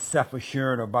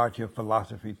self-assured about your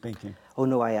philosophy thinking. Oh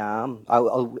no, I am.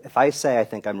 If I say I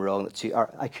think I'm wrong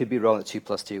I could be wrong that 2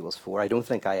 + 2 = 4. I don't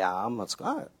think I am.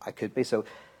 I could be. So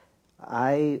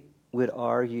I would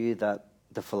argue that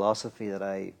the philosophy that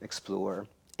I explore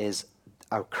is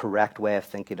a correct way of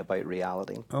thinking about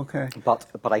reality. Okay.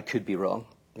 But I could be wrong.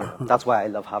 You know, that's why I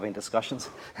love having discussions.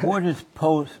 What is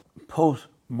postmodernism?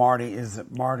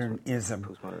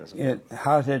 Postmodernism.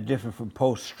 How is that different from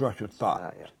post-structured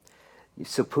thought?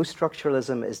 So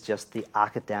post-structuralism is just the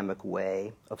academic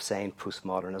way of saying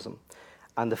postmodernism.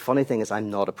 And the funny thing is, I'm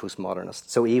not a postmodernist.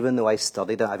 So even though I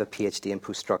studied it, I have a PhD in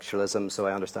post-structuralism, so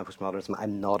I understand postmodernism.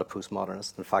 I'm not a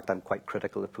postmodernist. In fact, I'm quite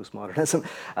critical of postmodernism.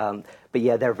 But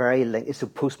yeah, they're very linked. So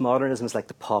postmodernism is like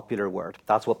the popular word.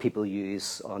 That's what people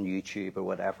use on YouTube or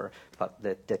whatever. But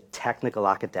the technical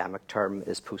academic term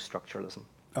is post-structuralism.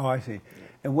 Oh, I see.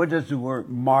 And what does the word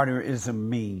modernism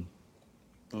mean?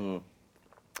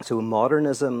 So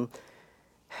modernism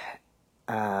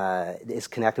is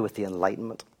connected with the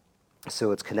Enlightenment.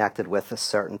 So it's connected with a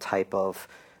certain type of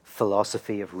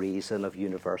philosophy of reason, of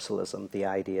universalism, the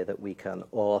idea that we can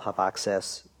all have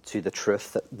access to the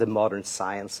truth, that the modern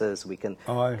sciences, we can...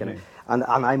 Oh, I see. And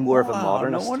I'm more of a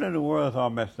modernist. No wonder the world's all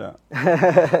messed up.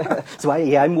 So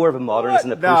I'm more of a modernist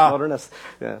than a postmodernist.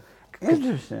 Yeah.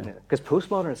 Interesting. Because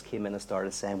postmodernists came in and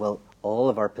started saying, well, all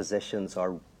of our positions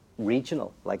are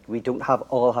regional. Like, we don't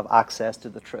all have access to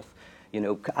the truth. You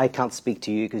know, I can't speak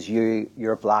to you because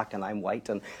you're black and I'm white,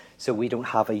 and so we don't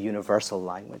have a universal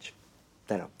language.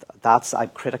 You know, I'm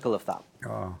critical of that.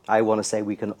 Oh. I want to say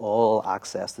we can all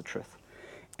access the truth.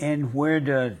 And where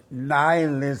does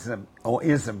nihilism, where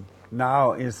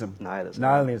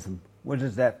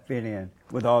does that fit in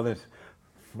with all this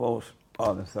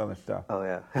all this other stuff? Oh,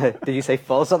 yeah. Did you say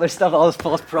false other stuff? All this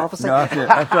false prophecy? No, I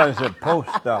thought I said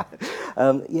post stuff.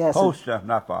 Yes. Post stuff,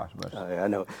 not false. But. Oh, yeah, I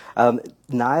know.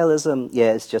 Nihilism,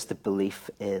 is just a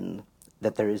belief in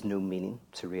that there is no meaning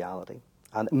to reality.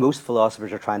 And most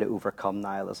philosophers are trying to overcome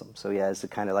nihilism. So, it's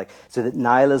kind of like, so that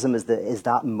nihilism is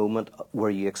that moment where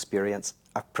you experience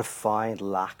a profound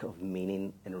lack of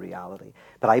meaning in reality.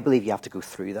 But I believe you have to go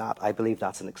through that. I believe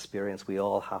that's an experience we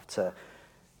all have to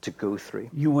go through.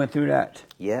 You went through that?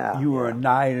 Yeah. You were a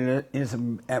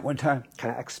nihilism at one time?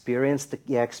 Kind of experienced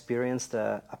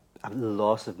a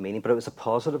loss of meaning, but it was a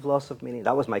positive loss of meaning.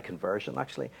 That was my conversion,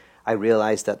 actually. I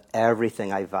realized that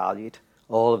everything I valued,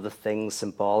 all of the things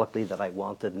symbolically that I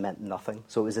wanted, meant nothing.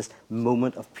 So it was this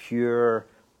moment of pure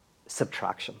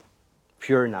subtraction,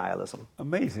 pure nihilism.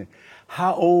 Amazing.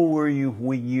 How old were you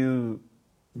when you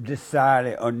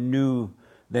decided or knew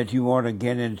that you wanted to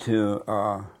get into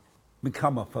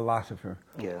become a philosopher?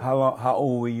 Yeah. How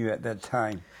old were you at that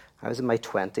time? I was in my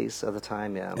 20s at the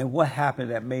time, yeah. And what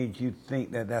happened that made you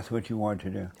think that that's what you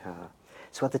wanted to do?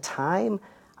 So at the time,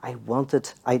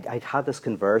 I'd had this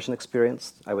conversion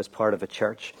experience. I was part of a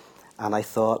church, and I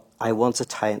thought, I want to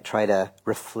try to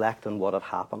reflect on what had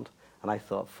happened. And I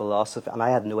thought philosophy, and I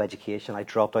had no education. I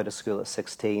dropped out of school at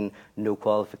 16, no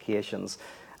qualifications.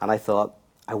 And I thought,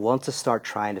 I want to start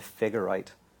trying to figure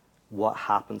out what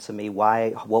happened to me,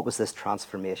 what was this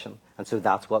transformation? And so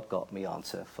that's what got me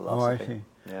onto philosophy. Oh, I see.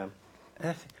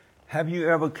 Yeah. Have you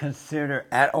ever considered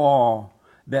at all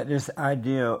that this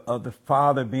idea of the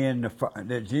Father being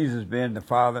that Jesus being the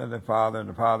Father, and the Father, and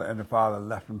the Father, and the Father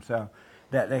left himself,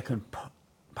 that they could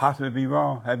possibly be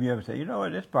wrong? Have you ever said, you know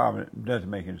what, this probably doesn't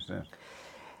make any sense?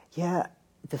 Yeah,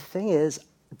 the thing is,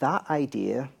 that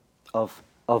idea of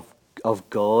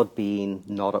God being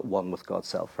not at one with God's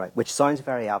self, right? Which sounds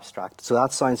very abstract. So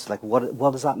that sounds like,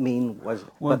 what does that mean?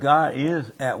 God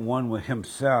is at one with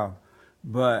himself,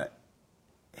 but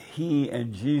he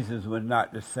and Jesus were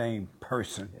not the same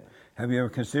person. Yeah. Have you ever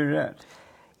considered that?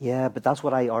 Yeah, but that's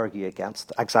what I argue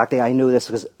against. Exactly, I know this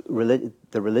because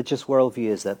the religious worldview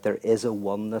is that there is a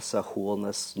oneness, a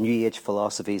wholeness. New Age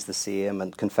philosophy is the same,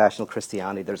 and confessional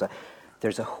Christianity,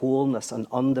 there's a wholeness, an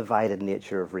undivided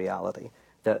nature of reality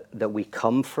that we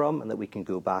come from and that we can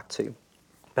go back to.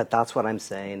 But that's what I'm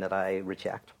saying that I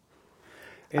reject.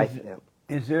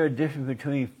 Is there a difference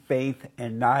between faith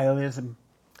and nihilism?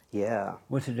 Yeah.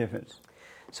 What's the difference?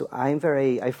 So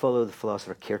I follow the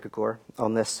philosopher Kierkegaard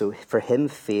on this. So for him,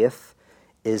 faith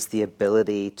is the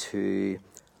ability to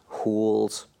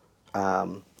hold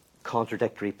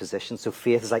contradictory positions. So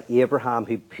faith is like Abraham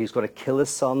who's going to kill his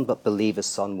son but believe his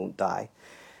son won't die.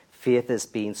 Faith is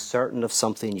being certain of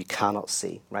something you cannot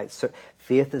see, right? So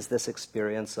faith is this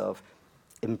experience of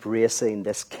embracing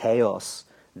this chaos,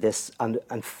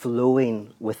 and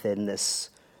flowing within this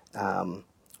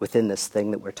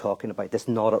thing that we're talking about, this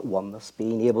not at oneness,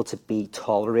 being able to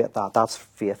tolerate that. That's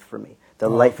faith for me. The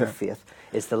life of faith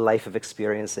is the life of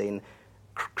experiencing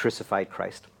crucified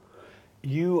Christ.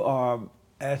 You are,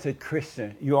 as a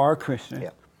Christian, you are a Christian.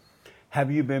 Yeah. Have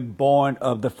you been born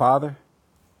of the Father?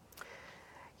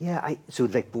 Yeah, so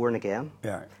like born again.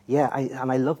 Yeah. Yeah,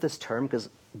 and I love this term because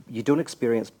you don't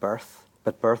experience birth,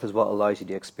 but birth is what allows you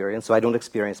to experience. So I don't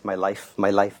experience my life.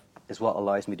 My life is what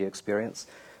allows me to experience.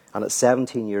 And at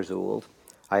 17 years old,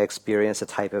 I experienced a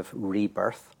type of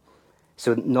rebirth.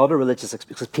 So not a religious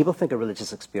experience, because people think a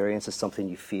religious experience is something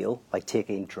you feel, like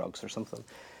taking drugs or something.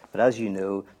 But as you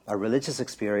know, a religious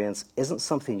experience isn't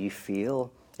something you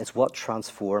feel. It's what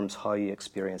transforms how you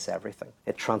experience everything.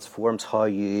 It transforms how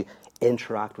you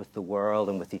interact with the world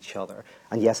and with each other.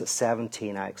 And yes, at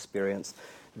 17, I experienced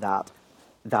that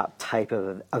type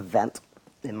of event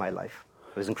in my life.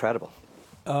 It was incredible.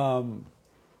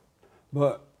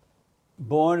 But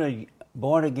born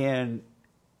again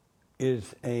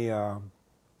is an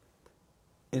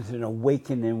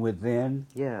awakening within.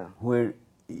 Yeah. Where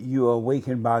you are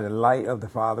awakened by the light of the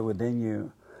Father within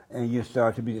you, and you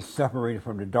start to be separated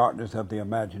from the darkness of the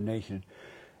imagination.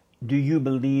 Do you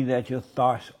believe that your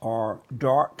thoughts are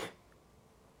dark?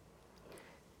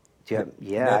 Yeah.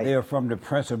 That they're from the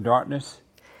prince of darkness?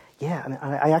 Yeah, and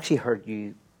I actually heard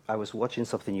you. I was watching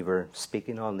something you were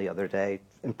speaking on the other day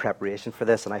in preparation for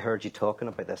this, and I heard you talking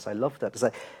about this. I loved it.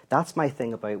 That's my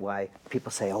thing about why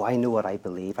people say, oh, I know what I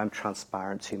believe. I'm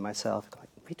transparent to myself.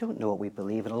 We don't know what we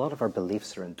believe, and a lot of our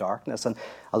beliefs are in darkness, and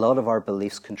a lot of our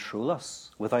beliefs control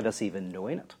us without us even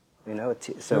knowing it. You know.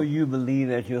 So you believe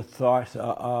that your thoughts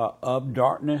are of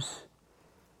darkness?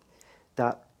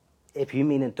 That, if you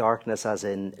mean in darkness as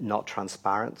in not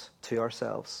transparent to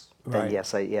ourselves, then right.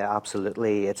 yes,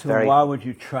 absolutely. It's so very. Why would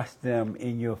you trust them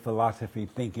in your philosophy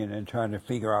thinking and trying to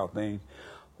figure out things?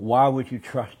 Why would you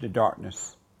trust the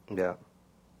darkness? Yeah.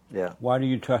 Why do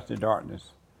you trust the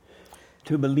darkness?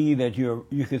 To believe that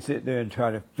you can sit there and try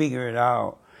to figure it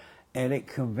out, and it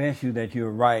convince you that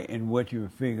you're right in what you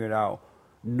figured out.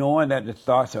 Knowing that the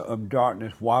thoughts are of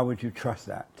darkness, why would you trust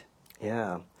that?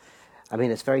 Yeah. I mean,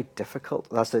 it's very difficult.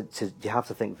 You have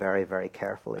to think very, very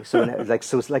carefully. So,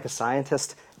 it's like a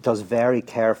scientist does very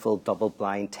careful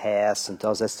double-blind tests and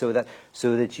does this so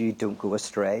that you don't go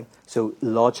astray. So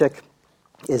logic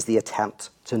is the attempt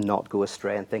to not go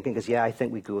astray and thinking, because I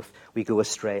think we go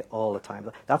astray all the time.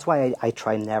 That's why I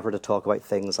try never to talk about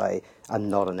things I'm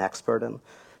not an expert in,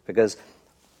 because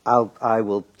I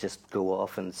will just go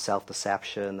off in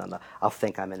self-deception and I'll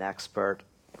think I'm an expert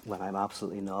when I'm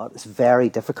absolutely not. It's very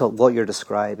difficult what you're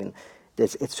describing.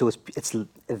 It's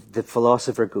the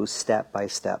philosopher goes step by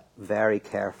step, very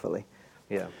carefully.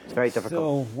 Yeah, it's very difficult.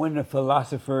 So when the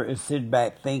philosopher is sitting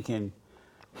back thinking,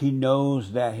 he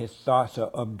knows that his thoughts are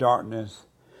of darkness,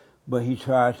 but he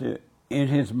tries to, in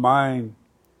his mind,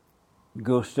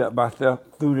 go step by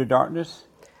step through the darkness?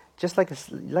 Just like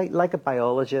a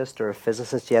biologist or a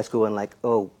physicist, going like,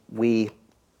 oh, we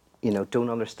don't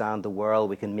understand the world,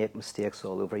 we can make mistakes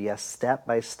all over. Yes, step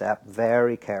by step,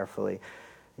 very carefully.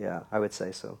 Yeah, I would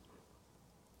say so.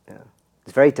 Yeah.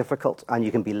 It's very difficult, and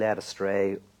you can be led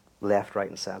astray left, right,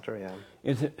 and center, yeah.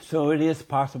 So it is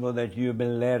possible that you've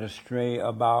been led astray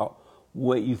about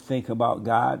what you think about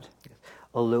God?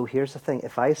 Although, here's the thing,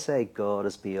 if I say God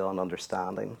is beyond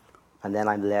understanding, and then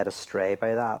I'm led astray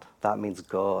by that means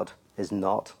God is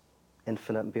not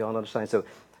infinite and beyond understanding. So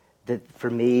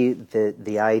for me,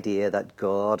 the idea that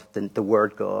God, the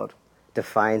word God,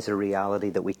 defines a reality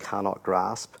that we cannot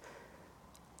grasp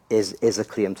is a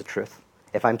claim to truth.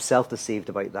 If I'm self-deceived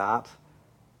about that,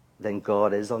 then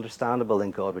God is understandable,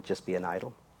 then God would just be an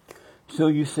idol. So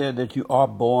you said that you are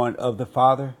born of the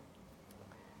Father?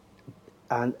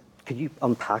 And could you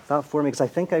unpack that for me? Because I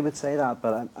think I would say that,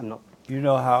 but I'm not. You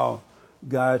know how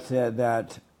God said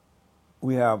that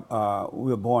we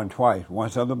were born twice,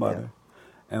 once of the mother,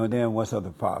 and then once of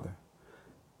the father.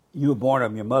 You were born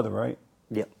of your mother, right?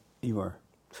 Yep. You were.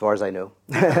 As far as I know.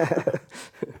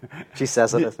 She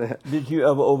says it. Did you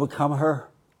ever overcome her?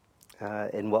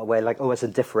 In what way? Like, as a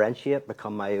differentiate,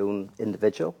 become my own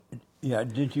individual? Yeah,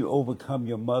 did you overcome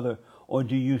your mother, or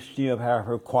do you still have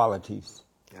her qualities?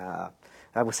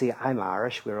 I will see, I'm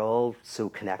Irish. We're all so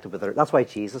connected with her. That's why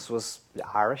Jesus was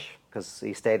Irish, because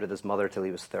he stayed with his mother till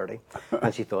he was 30,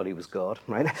 and she thought he was God,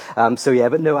 right?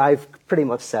 But no, I've pretty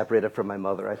much separated from my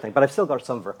mother, I think. But I've still got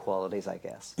some of her qualities, I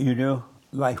guess. You do?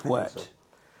 Like what? So.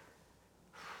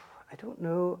 I don't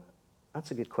know.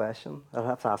 That's a good question. I'll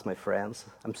have to ask my friends.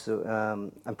 I'm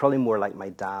probably more like my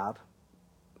dad,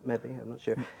 maybe. I'm not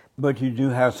sure. But you do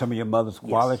have some of your mother's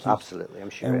qualities? Yes, absolutely. I'm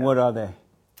sure. And what are they?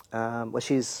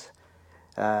 She's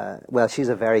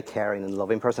a very caring and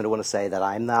loving person. I don't want to say that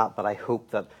I'm that, but I hope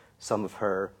that some of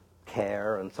her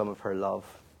care and some of her love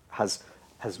has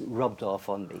rubbed off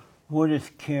on me. What is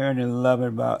caring and loving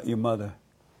about your mother?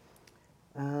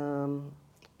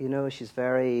 She's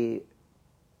very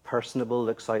personable,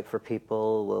 looks out for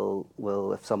people,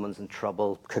 will if someone's in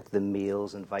trouble, cook them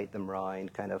meals, invite them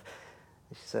round, kind of.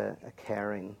 She's a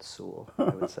caring soul, I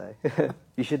would say.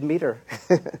 You should meet her.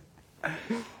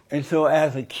 And so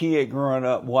as a kid growing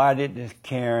up, why did this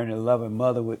caring and loving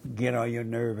mother would get on your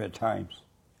nerve at times?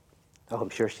 Oh, I'm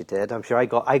sure she did. I'm sure I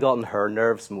got on her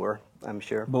nerves more, I'm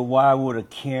sure. But why would a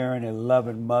caring and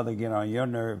loving mother get on your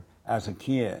nerve as a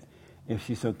kid if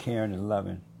she's so caring and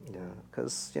loving?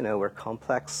 because, you know, we're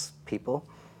complex people.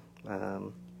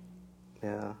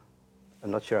 Yeah. I'm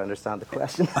not sure I understand the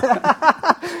question.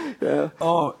 Yeah.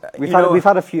 Oh, we've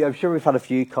had a few. I'm sure we've had a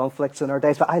few conflicts in our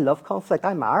days, but I love conflict.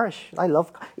 I'm Irish.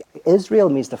 Israel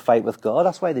means to fight with God.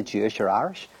 That's why the Jewish are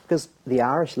Irish, because the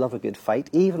Irish love a good fight,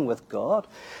 even with God.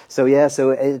 So yeah,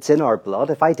 so it's in our blood.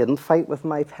 If I didn't fight with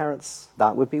my parents,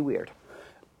 that would be weird.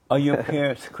 Are your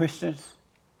parents Christians?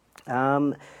 You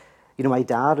know, my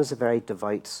dad was a very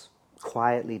devout,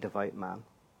 quietly devout man.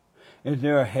 Is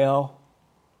there a hell?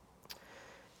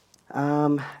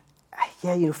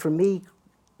 Yeah, you know, for me,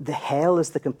 the hell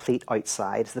is the complete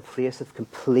outside. It's the place of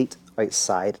complete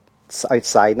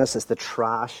outsideness. It's the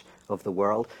trash of the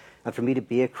world. And for me, to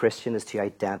be a Christian is to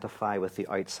identify with the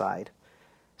outside.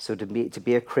 So to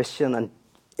be a Christian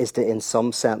is to, in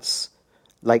some sense,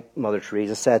 like Mother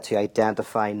Teresa said, to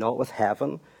identify not with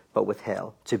heaven, but with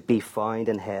hell. To be found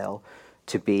in hell,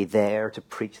 to be there, to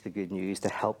preach the good news, to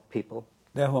help people.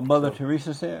 That's what Mother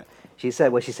Teresa said? She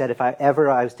said, if I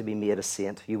was to be made a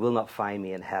saint, you will not find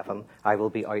me in heaven. I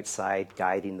will be outside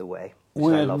guiding the way.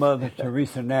 Where is Mother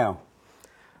Teresa now?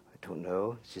 I don't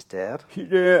know. She's dead. She's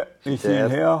dead. Is she in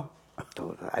hell?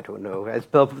 I don't know.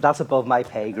 That's above my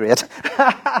pay grade.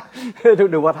 I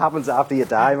don't know what happens after you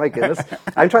die. My goodness.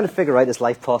 I'm trying to figure out, is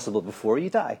life possible before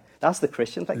you die? That's the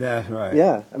Christian thing. That's right.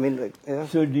 Yeah. I mean, yeah.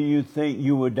 So do you think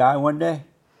you will die one day?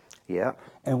 Yeah.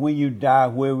 And when you die,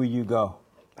 where will you go?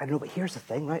 I don't know, but here's the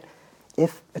thing, right?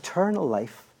 If eternal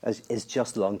life is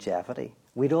just longevity,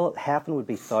 heaven would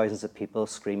be thousands of people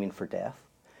screaming for death.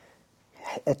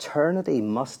 Eternity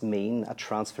must mean a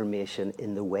transformation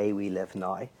in the way we live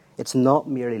now. It's not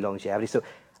merely longevity. So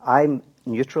I'm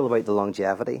neutral about the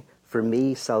longevity. For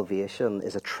me, salvation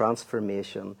is a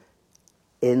transformation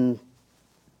in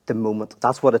the moment.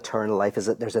 That's what eternal life is.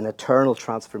 There's an eternal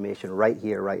transformation right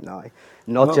here, right now.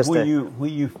 Not but just do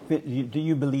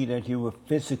you believe that you will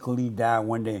physically die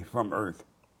one day from Earth?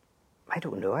 I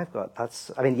don't know.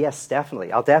 Yes,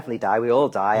 definitely. I'll definitely die. We all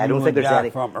die. I don't think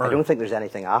there's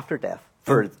anything after death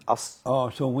for us. Oh,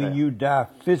 so when you die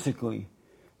physically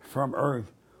from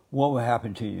Earth, what will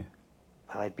happen to you?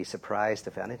 Well, I'd be surprised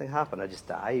if anything happened. I'd just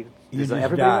die. Does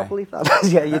everybody die? not believe that?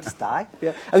 Yeah, you just die.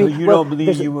 Yeah. You don't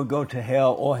believe you will go to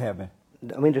hell or heaven?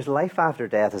 I mean, there's life after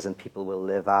death, as in people will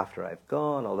live after I've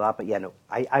gone, all that. But yeah, no,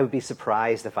 I would be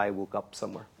surprised if I woke up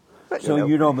somewhere. But, so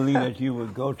you don't believe that you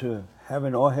would go to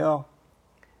heaven or hell?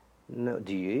 No,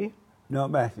 do you? No,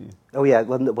 Matthew. Oh yeah,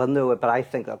 well no, but I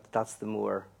think that's the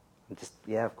more.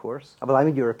 Yeah, of course. Well, I'm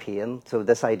a European, so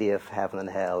this idea of heaven and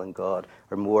hell and God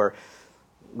are more.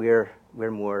 We're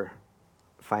more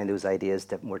find those ideas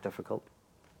more difficult.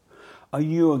 Are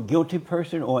you a guilty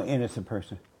person or an innocent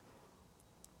person?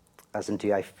 As in,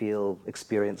 do I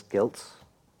experience guilt?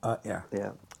 Yeah.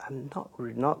 Yeah, I'm not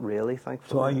really, thankfully.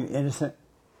 So are you innocent?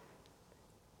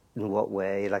 In what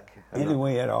way? Any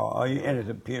way at all? Are you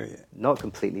innocent, period? Not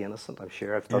completely innocent, I'm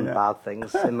sure. I've done bad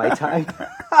things in my time.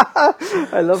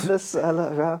 I love this.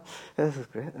 This is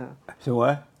great. So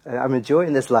what? I'm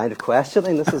enjoying this line of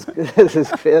questioning. This is this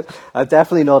is great. I'm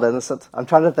definitely not innocent. I'm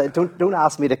trying to don't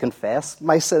ask me to confess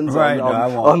my sins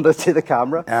to the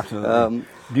camera. Absolutely.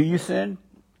 Do you sin?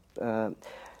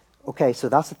 Okay, so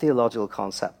that's a theological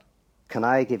concept. Can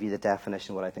I give you the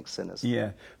definition of what I think sin is?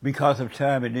 Yeah, because of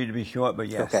time, it needs to be short, but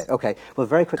yes. Okay. Well,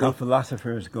 very quickly. Because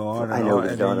philosophers go on and on,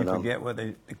 and then you forget what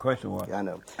the question was. Yeah, I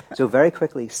know. So very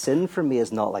quickly, sin for me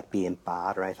is not like being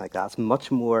bad or anything like that. It's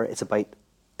much more, it's about,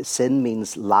 sin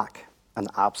means lack and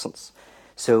absence.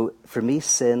 So for me,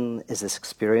 sin is this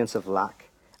experience of lack.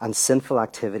 And sinful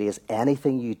activity is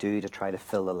anything you do to try to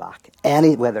fill the lack.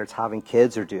 Whether it's having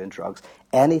kids or doing drugs,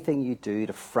 anything you do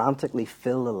to frantically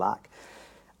fill the lack.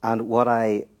 And what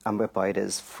I am about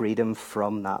is freedom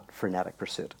from that frenetic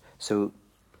pursuit. So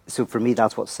for me,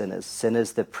 that's what sin is. Sin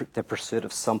is the pursuit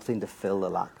of something to fill the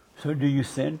lack. So do you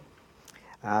sin?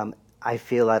 I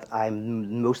feel that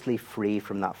I'm mostly free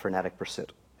from that frenetic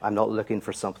pursuit. I'm not looking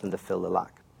for something to fill the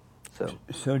lack.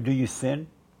 So do you sin?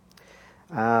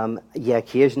 Yeah,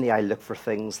 occasionally I look for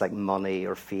things like money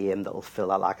or fame that will fill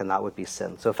that lack, and that would be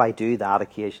sin. So if I do that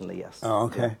occasionally, yes. Oh,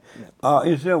 okay. Yeah.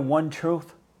 Is there one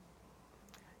truth?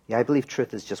 Yeah, I believe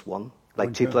truth is just one. Like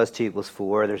one 2 truth. plus 2 equals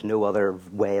 4. There's no other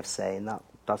way of saying that.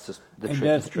 That's just the truth.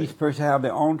 And does each person have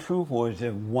their own truth, or is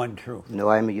there one truth? No,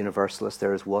 I'm a universalist.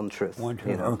 There is one truth. One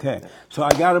truth. You know? Okay. Yeah. So I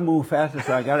got to move faster.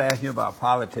 So I got to ask you about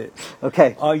politics.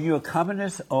 Okay. Are you a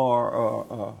communist,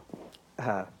 or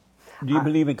do you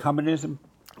believe in communism?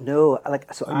 No, Are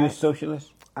you a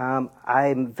socialist?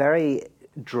 I'm very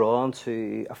drawn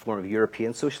to a form of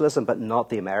European socialism, but not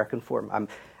the American form. I'm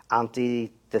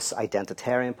anti this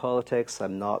identitarian politics.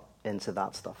 I'm not into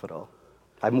that stuff at all.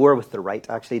 I'm more with the right,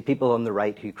 actually. People on the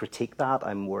right who critique that,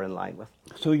 I'm more in line with.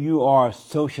 So you are a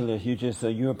socialist. You're just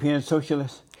a European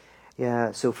socialist?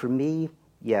 Yeah, so for me,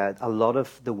 yeah, a lot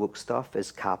of the woke stuff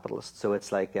is capitalist. So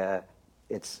it's like,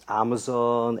 it's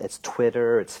Amazon, it's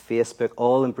Twitter, it's Facebook,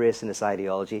 all embracing this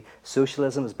ideology.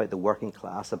 Socialism is about the working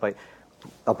class, about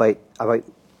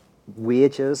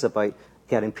wages, about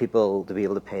getting people to be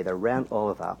able to pay their rent, all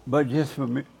of that. But just for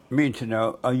me to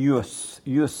know, are you a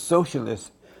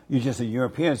socialist? You're just a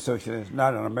European socialist,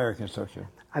 not an American socialist.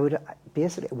 I would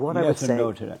basically what I Yes would or say.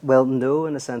 no to that? Well, no,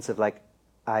 in the sense of like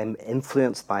I'm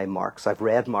influenced by Marx. I've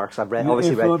read Marx. I've read You're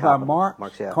obviously read influenced by Capital.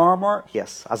 Marx? Yeah. Karl Marx?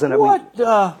 Yes, as in What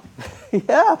the?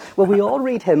 yeah. Well, we all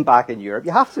read him back in Europe.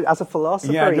 You have to, as a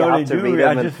philosopher, Yeah, I you know they have to do. read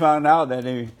I him. just found out that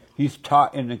he's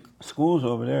taught in the schools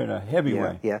over there in a heavy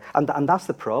way. Yeah, and that's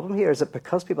the problem here, is that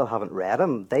because people haven't read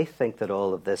him, they think that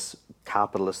all of this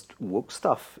capitalist woke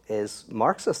stuff is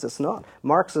Marxist. It's not.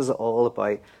 Marx is all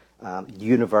about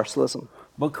universalism.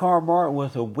 But Karl Marx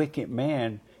was a wicked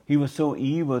man. He was so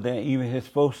evil that even his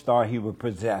folks thought he would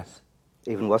possess.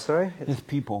 Even what, sorry? His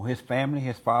people, his family,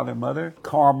 his father, mother.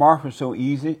 Karl Marx was so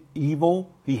evil.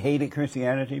 He hated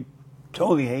Christianity,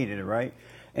 totally hated it, right?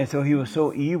 And so he was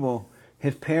so evil,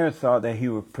 his parents thought that he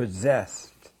was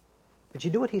possessed. But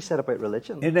you know what he said about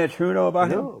religion? Isn't that true, though, about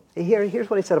him? No. Here's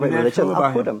what he said about Isn't that religion. true I'll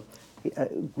about quote him?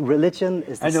 him. Religion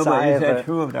is the I know, but sigh is of that a...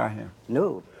 true about him?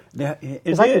 No. Because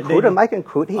Because I can quote him. I can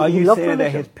quote. Are He you loved saying that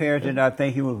religion. his parents did not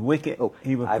think he was wicked? Oh,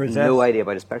 He was I have possessed? no idea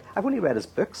about his parents. I've only read his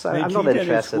books. They I'm not teach that in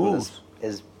interested in schools.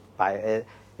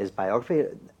 his biography.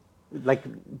 Like,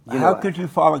 you How know, could you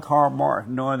follow Karl Marx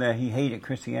knowing that he hated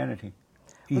Christianity?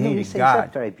 He well, no, hated said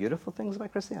God. very beautiful things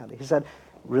about Christianity. He said,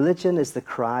 religion is the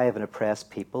cry of an oppressed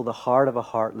people, the heart of a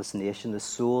heartless nation, the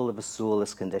soul of a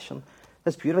soulless condition.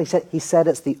 That's beautiful. He said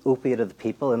it's the opiate of the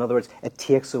people. In other words, it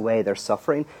takes away their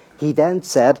suffering. He then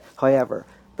said, however,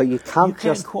 but you can't You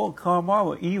can't just... quote Karl Marx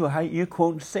with evil. How you're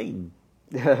quoting Satan.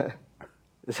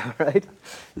 Is that right?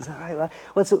 Is that right?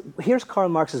 Well, so here's Karl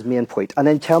Marx's main point, and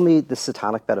then tell me the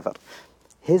satanic bit of it.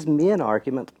 His main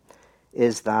argument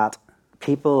is that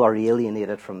people are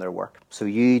alienated from their work. So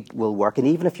you will work, and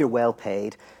even if you're well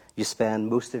paid, you spend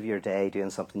most of your day doing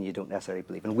something you don't necessarily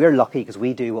believe in. We're lucky because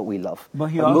we do what we love. But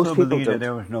he And also most people believed that don't.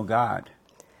 there was no God.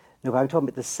 No, but I'm talking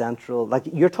about the central, like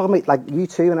you're talking about, like you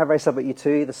two, whenever I said about you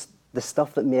two, the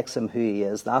stuff that makes him who he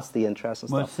is, that's the interesting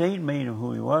Well, stuff. Satan made him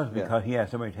who he was Yeah. because he had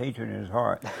so much hatred in his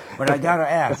heart. But I got to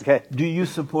ask, Okay. do you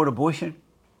support abortion?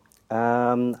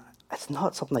 It's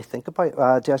not something I think about.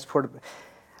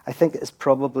 I think it's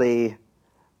probably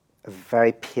a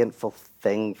very painful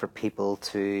thing for people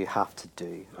to have to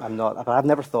do. But I've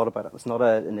never thought about it. It's not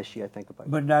an issue I think about.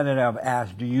 But now that I've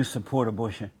asked, do you support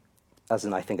abortion? As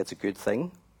in, I think it's a good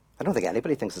thing. I don't think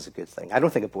anybody thinks it's a good thing. I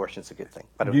don't think abortion's a good thing.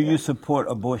 I don't Do you yeah. support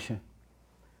abortion?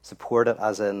 Support it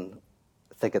as in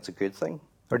think it's a good thing?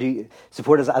 Or do you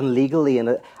support it as in legally?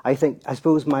 And I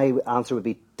suppose my answer would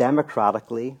be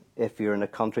democratically. If you're in a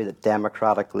country that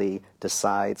democratically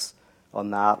decides on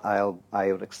that,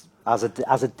 as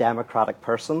a democratic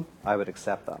person, I would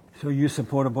accept that. So you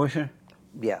support abortion?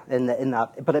 Yeah, in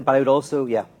that. But I would also,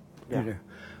 yeah. You do.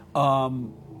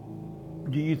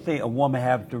 Do you think a woman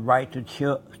has the right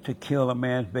to kill a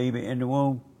man's baby in the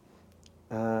womb?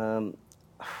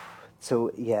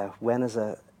 So yeah,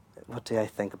 what do I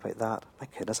think about that? My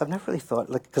goodness, I've never really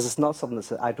thought, because it's not something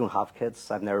I don't have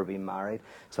kids. I've never been married,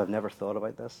 so I've never thought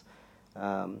about this.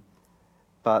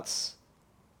 But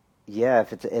yeah,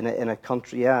 if it's in a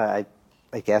country, yeah,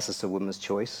 I guess it's a woman's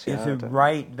choice. Is it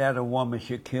right that a woman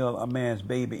should kill a man's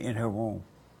baby in her womb?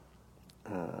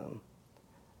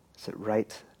 Is it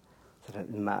right?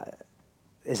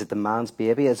 Is it the man's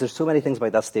baby? There's so many things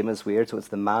about that statement that's weird. So it's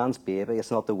the man's baby.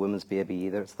 It's not the woman's baby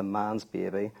either. It's the man's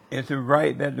baby. Is it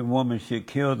right that the woman should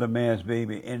kill the man's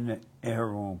baby in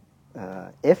her womb?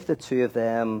 If the two of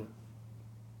them,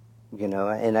 in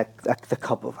the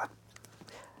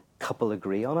couple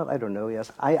agree on it, I don't know.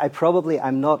 Yes,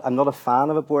 I'm not a fan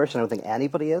of abortion. I don't think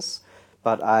anybody is,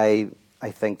 but I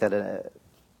think that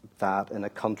that in a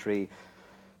country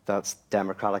that's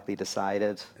democratically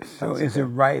decided. So is it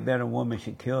right that a woman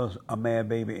should kill a man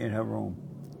baby in her womb?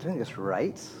 I don't think it's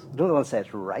right. I don't want to say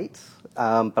it's right,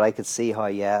 but I could see how.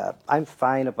 Yeah, I'm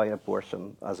fine about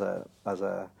abortion as a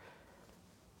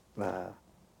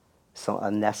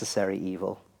necessary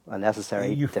evil, a necessary.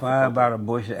 Are you fine about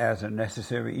abortion as a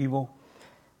necessary evil?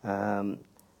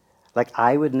 Like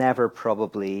I would never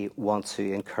probably want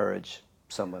to encourage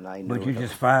someone I know. But you're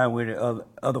just fine with it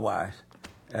otherwise,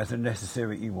 as a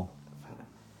necessary evil.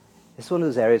 It's one of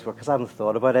those areas where, because I haven't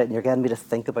thought about it, and you're getting me to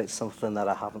think about something that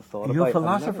I haven't thought about. You're a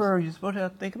philosopher. You're supposed to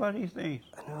think about these things.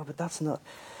 I know, but that's not.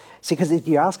 See, because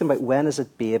you're asking about when is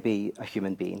it baby a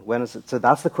human being? When is it? So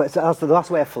that's the question. That's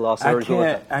the way a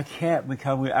philosopher. I can't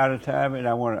because we're out of time, and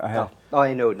I want to.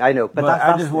 I know. But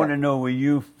I just want to know where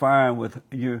you find with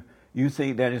you. You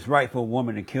think that it's right for a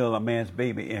woman to kill a man's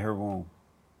baby in her womb?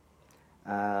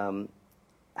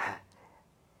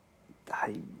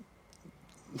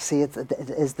 You see, it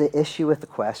is the issue with the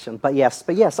question. But yes,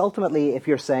 ultimately, if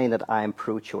you're saying that I'm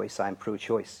pro-choice, I'm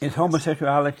pro-choice. Is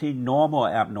homosexuality normal or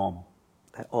abnormal?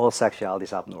 All sexuality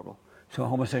is abnormal. So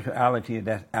homosexuality,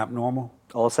 that's abnormal?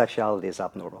 All sexuality is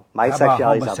abnormal. My How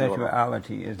sexuality about is abnormal.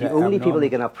 homosexuality? Is that The only abnormal? people who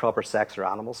can have proper sex are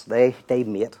animals. They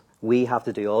mate. We have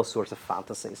to do all sorts of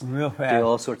fantasies. Real fast. Do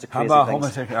all sorts of How crazy about things.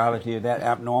 homosexuality? Is that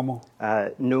abnormal?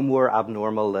 No more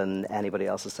abnormal than anybody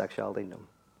else's sexuality, no.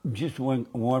 Just one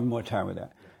more time with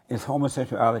that. Is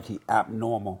homosexuality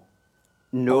abnormal?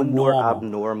 No Or more normal?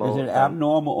 abnormal. Is it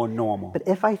abnormal or normal? But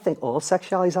if I think all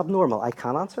sexuality is abnormal, I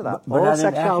can't answer that. But all I didn't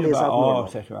ask sexuality you is about abnormal. all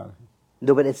sexuality.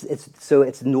 No, but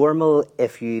it's normal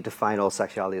if you define all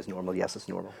sexuality as normal. Yes, it's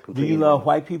normal. Do Completely you love normal.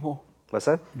 white people? What's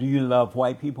that? Do you love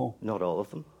white people? Not all of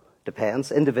them.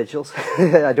 Depends. Individuals.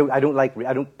 I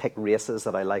don't pick races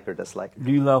that I like or dislike.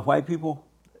 Do you love white people?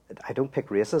 I don't pick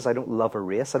races. I don't love a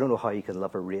race. I don't know how you can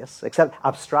love a race. Except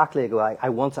abstractly, I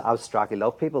want to abstractly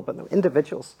love people, but no,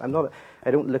 individuals. I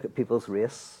don't look at people's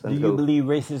race. Do And you go, believe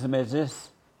racism exists?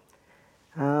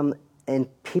 in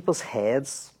people's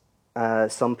heads,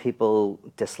 some people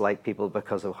dislike people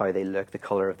because of how they look, the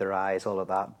color of their eyes, all of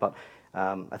that. But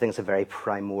I think it's a very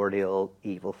primordial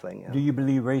evil thing. Yeah. Do you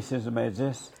believe racism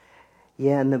exists?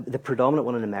 Yeah, and the predominant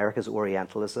one in America is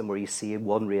Orientalism, where you see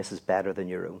one race is better than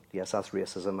your own. Yes, that's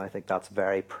racism. I think that's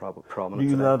very prominent. Do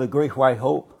you today. love the Great White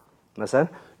Hope? What's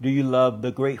that? Do you love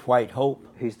the Great White Hope?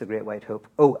 Who's the Great White Hope?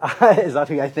 Oh, is that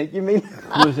who I think you mean?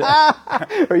 Who is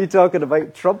that? Are you talking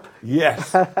about Trump?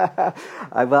 Yes.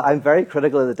 Well, I'm very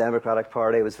critical of the Democratic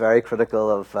Party. I was very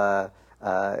critical of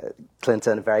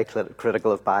Clinton, very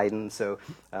critical of Biden. So,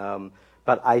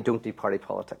 but I don't do party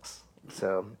politics.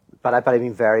 So, but I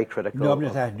mean very critical. No, I'm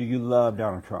just asking, do you love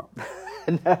Donald Trump?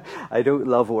 I don't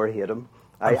love or hate him.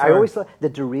 I sorry? always thought the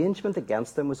derangement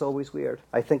against him was always weird.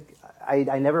 I think I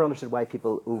never understood why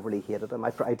people overly hated him.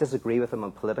 I disagree with him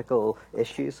on political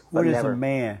issues. What but is never. a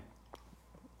man?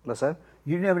 What's that?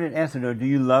 You never did answer though. Do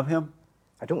you love him?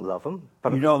 I don't love him,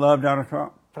 but You don't love Donald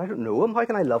Trump? I don't know him. How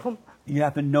can I love him? You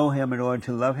have to know him in order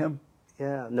to love him?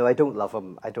 Yeah, no, I don't love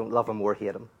him. I don't love him or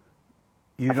hate him.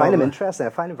 You I find him don't interesting. I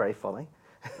find him very funny.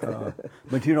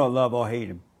 But you don't love or hate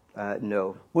him.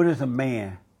 No. What is a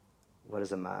man? What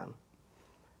is a man?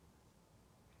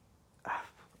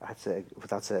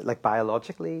 That's it. Like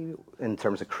biologically, in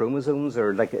terms of chromosomes,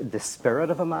 or like the spirit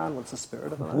of a man. What's the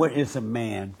spirit of a man? What is a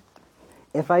man?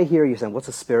 If I hear you saying, "What's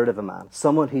the spirit of a man?"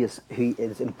 Someone who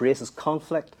embraces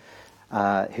conflict,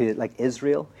 who like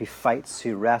Israel, who fights,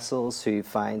 who wrestles, who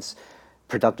finds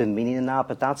productive meaning in that.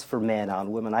 But that's for men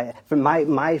and women.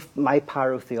 My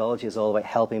paro theology is all about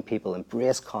helping people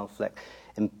embrace conflict,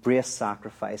 embrace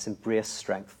sacrifice, embrace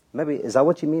strength. Maybe is that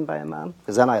what you mean by a man?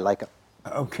 Because then I like it.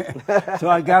 Okay. So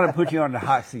I got to put you on the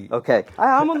hot seat. Okay,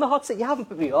 I am on the hot seat. You haven't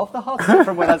put me off the hot seat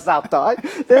from when I sat down.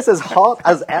 This is hot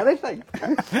as anything.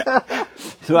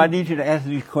 So I need you to answer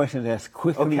these questions as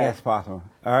quickly Okay. as possible.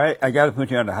 All right? I got to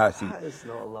put you on the hot seat. That is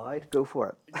not allowed. Go for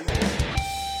it.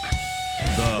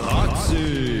 The hot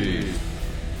seat.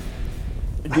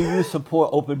 Do you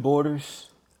support open borders?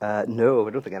 No,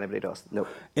 I don't think anybody does. No.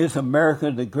 Is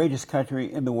America the greatest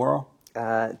country in the world?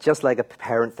 Just like a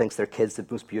parent thinks their kid's the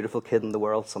most beautiful kid in the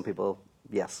world, some people,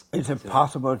 yes. Is it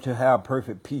possible to have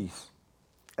perfect peace?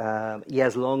 Yeah,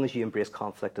 as long as you embrace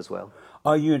conflict as well.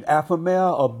 Are you an alpha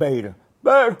male or beta?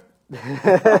 Beta.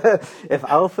 If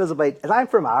alpha is about, and I'm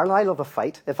from Ireland, I love a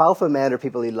fight. If alpha men are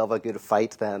people who love a good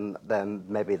fight, then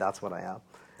maybe that's what I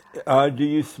am. Do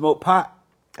you smoke pot?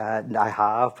 I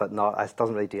have, but not. It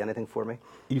doesn't really do anything for me.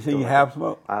 You say Don't you like have it.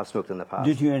 smoked? I have smoked in the past.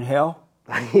 Did you inhale?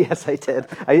 Yes, I did.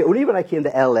 Only when I came to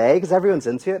LA, because everyone's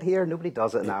into it here. Nobody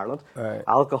does it in Ireland. Right.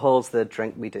 Alcohol's the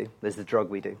drink we do. Is the drug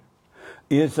we do.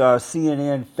 Is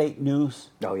CNN fake news?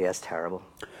 Oh, yes, terrible.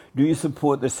 Do you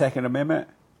support the Second Amendment?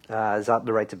 Is that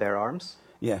the right to bear arms?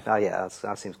 Yes. Oh, yeah,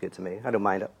 that seems good to me. I don't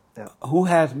mind it. Yeah. Who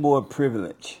has more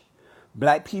privilege,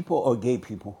 black people or gay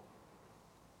people?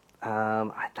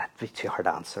 That'd be too hard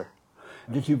to answer.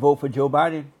 Did you vote for Joe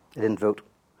Biden? I didn't vote.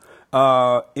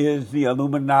 Is the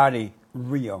Illuminati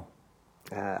real?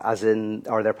 As in,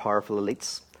 are there powerful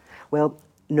elites? Well,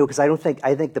 no, because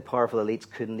I think the powerful elites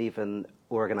couldn't even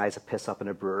organize a piss up in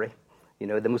a brewery. You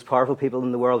know, the most powerful people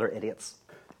in the world are idiots.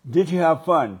 Did you have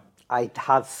fun? I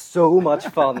had so much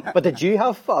fun. But did you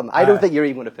have fun? I don't think you're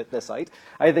even going to put this out.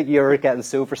 I think you're getting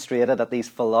so frustrated at these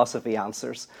philosophy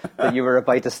answers that you were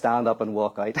about to stand up and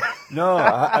walk out. No,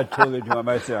 I totally enjoy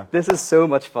myself. This is so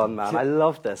much fun, man. I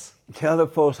love this. Tell the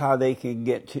folks how they can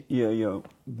get to your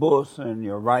books and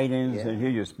your writings Yeah. and hear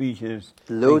your speeches.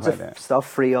 Loads things of like that. stuff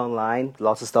free online,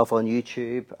 lots of stuff on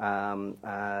YouTube.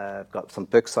 I've got some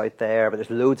books out there, but there's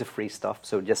loads of free stuff.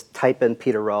 So just type in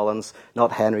Peter Rollins,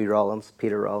 not Henry Rollins,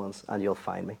 Peter Rollins, and you'll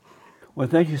find me. Well,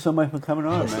 thank you so much for coming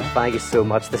on, Listen, man. thank you so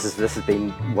much. This has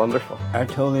been wonderful. I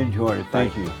totally enjoyed it.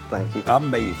 Thank you. Thank you.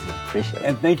 Amazing. Appreciate it.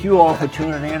 And thank you all for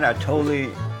tuning in. I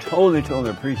totally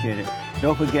appreciate it.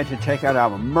 Don't forget to check out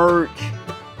our merch,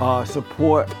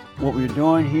 support what we're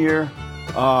doing here.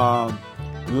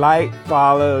 Like,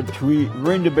 follow, tweet,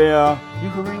 ring the bell. You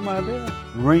can ring my bell.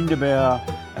 Ring the bell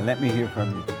and let me hear from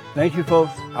you. Thank you,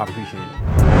 folks. I appreciate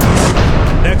it.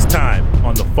 Next time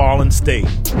on The Fallen State.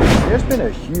 There's been a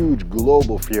huge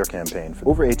global fear campaign for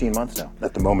over 18 months now.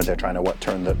 At the moment, they're trying to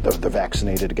turn the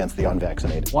vaccinated against the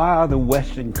unvaccinated. Why are the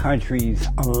Western countries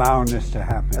allowing this to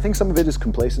happen? I think some of it is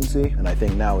complacency, and I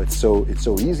think now it's so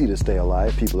easy to stay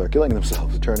alive. People are killing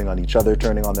themselves, turning on each other,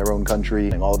 turning on their own country,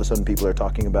 and all of a sudden people are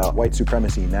talking about white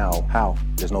supremacy now. How?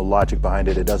 There's no logic behind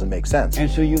it. It doesn't make sense. And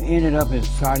so you ended up in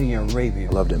Saudi Arabia.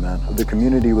 I loved it, man. The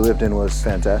community we lived in was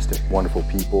fantastic. Wonderful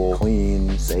people, clean,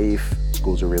 safe.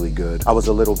 Schools are really good. I was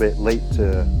a little bit late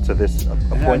to this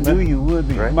appointment. And I knew you would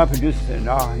be. Right? My producer said,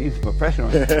 no, he's a professional.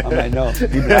 I'm like, no,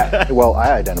 he's black. Well,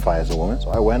 I identify as a woman,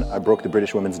 so I broke the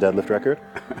British women's deadlift record,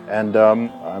 and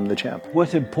I'm the champ.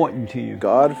 What's important to you?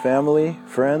 God, family,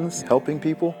 friends, helping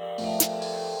people.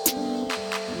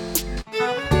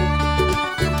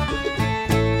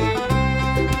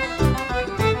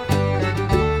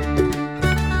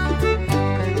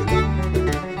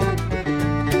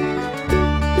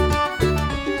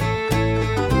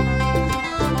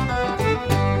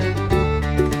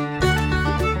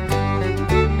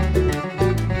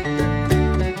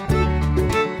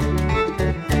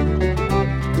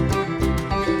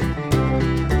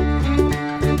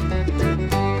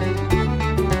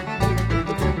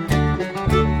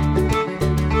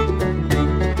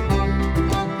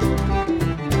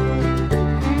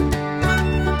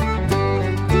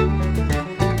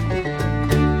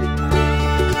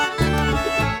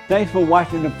 Thanks for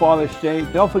watching The Fallen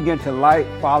State. Don't forget to like,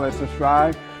 follow,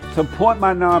 subscribe. Support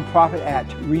my nonprofit at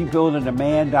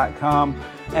rebuildingtheman.com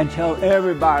and tell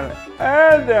everybody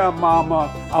and their mama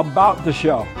about the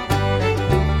show.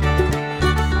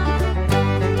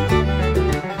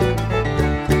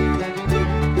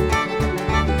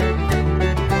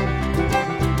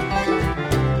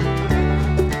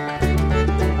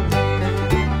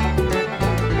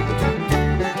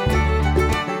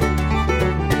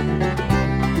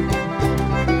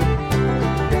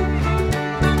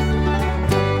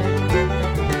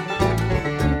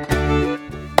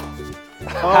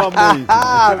 Amazing.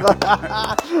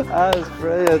 That was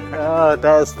brilliant. Oh,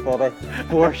 that was funny.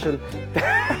 Abortion.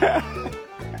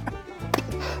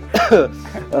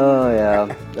 Oh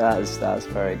yeah, that was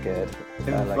very good.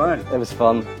 It was I fun. It was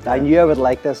fun. I knew I would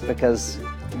like this because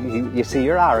you see,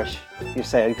 you're Irish. You're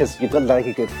saying because you've got like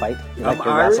a good fight. You I'm like to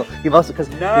Irish? wrestle. You've also because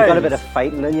you've got a bit Nice. of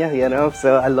fighting in you, you know.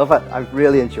 So I love it. I've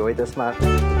really enjoyed this, man.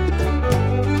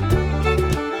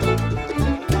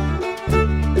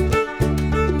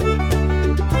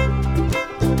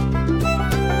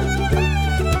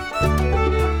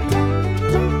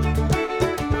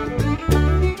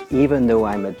 Even though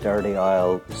I'm a dirty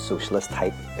oil socialist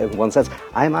type in one sense,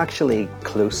 I'm actually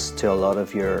close to a lot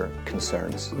of your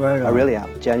concerns. Right on. I really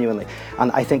am, genuinely.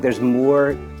 And I think there's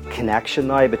more connection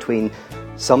now between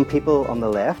some people on the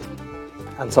left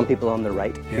and some people on the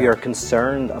right who Yeah. are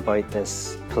concerned about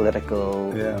this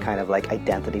political Yeah. kind of like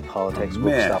identity politics woke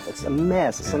Mess. stuff. It's a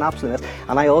mess. It's an absolute mess.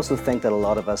 And I also think that a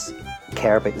lot of us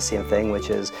care about the same thing, which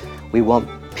is we want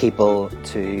people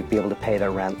to be able to pay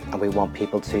their rent and we want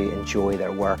people to enjoy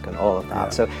their work and all of that. Yeah.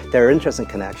 So there are interesting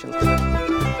connections.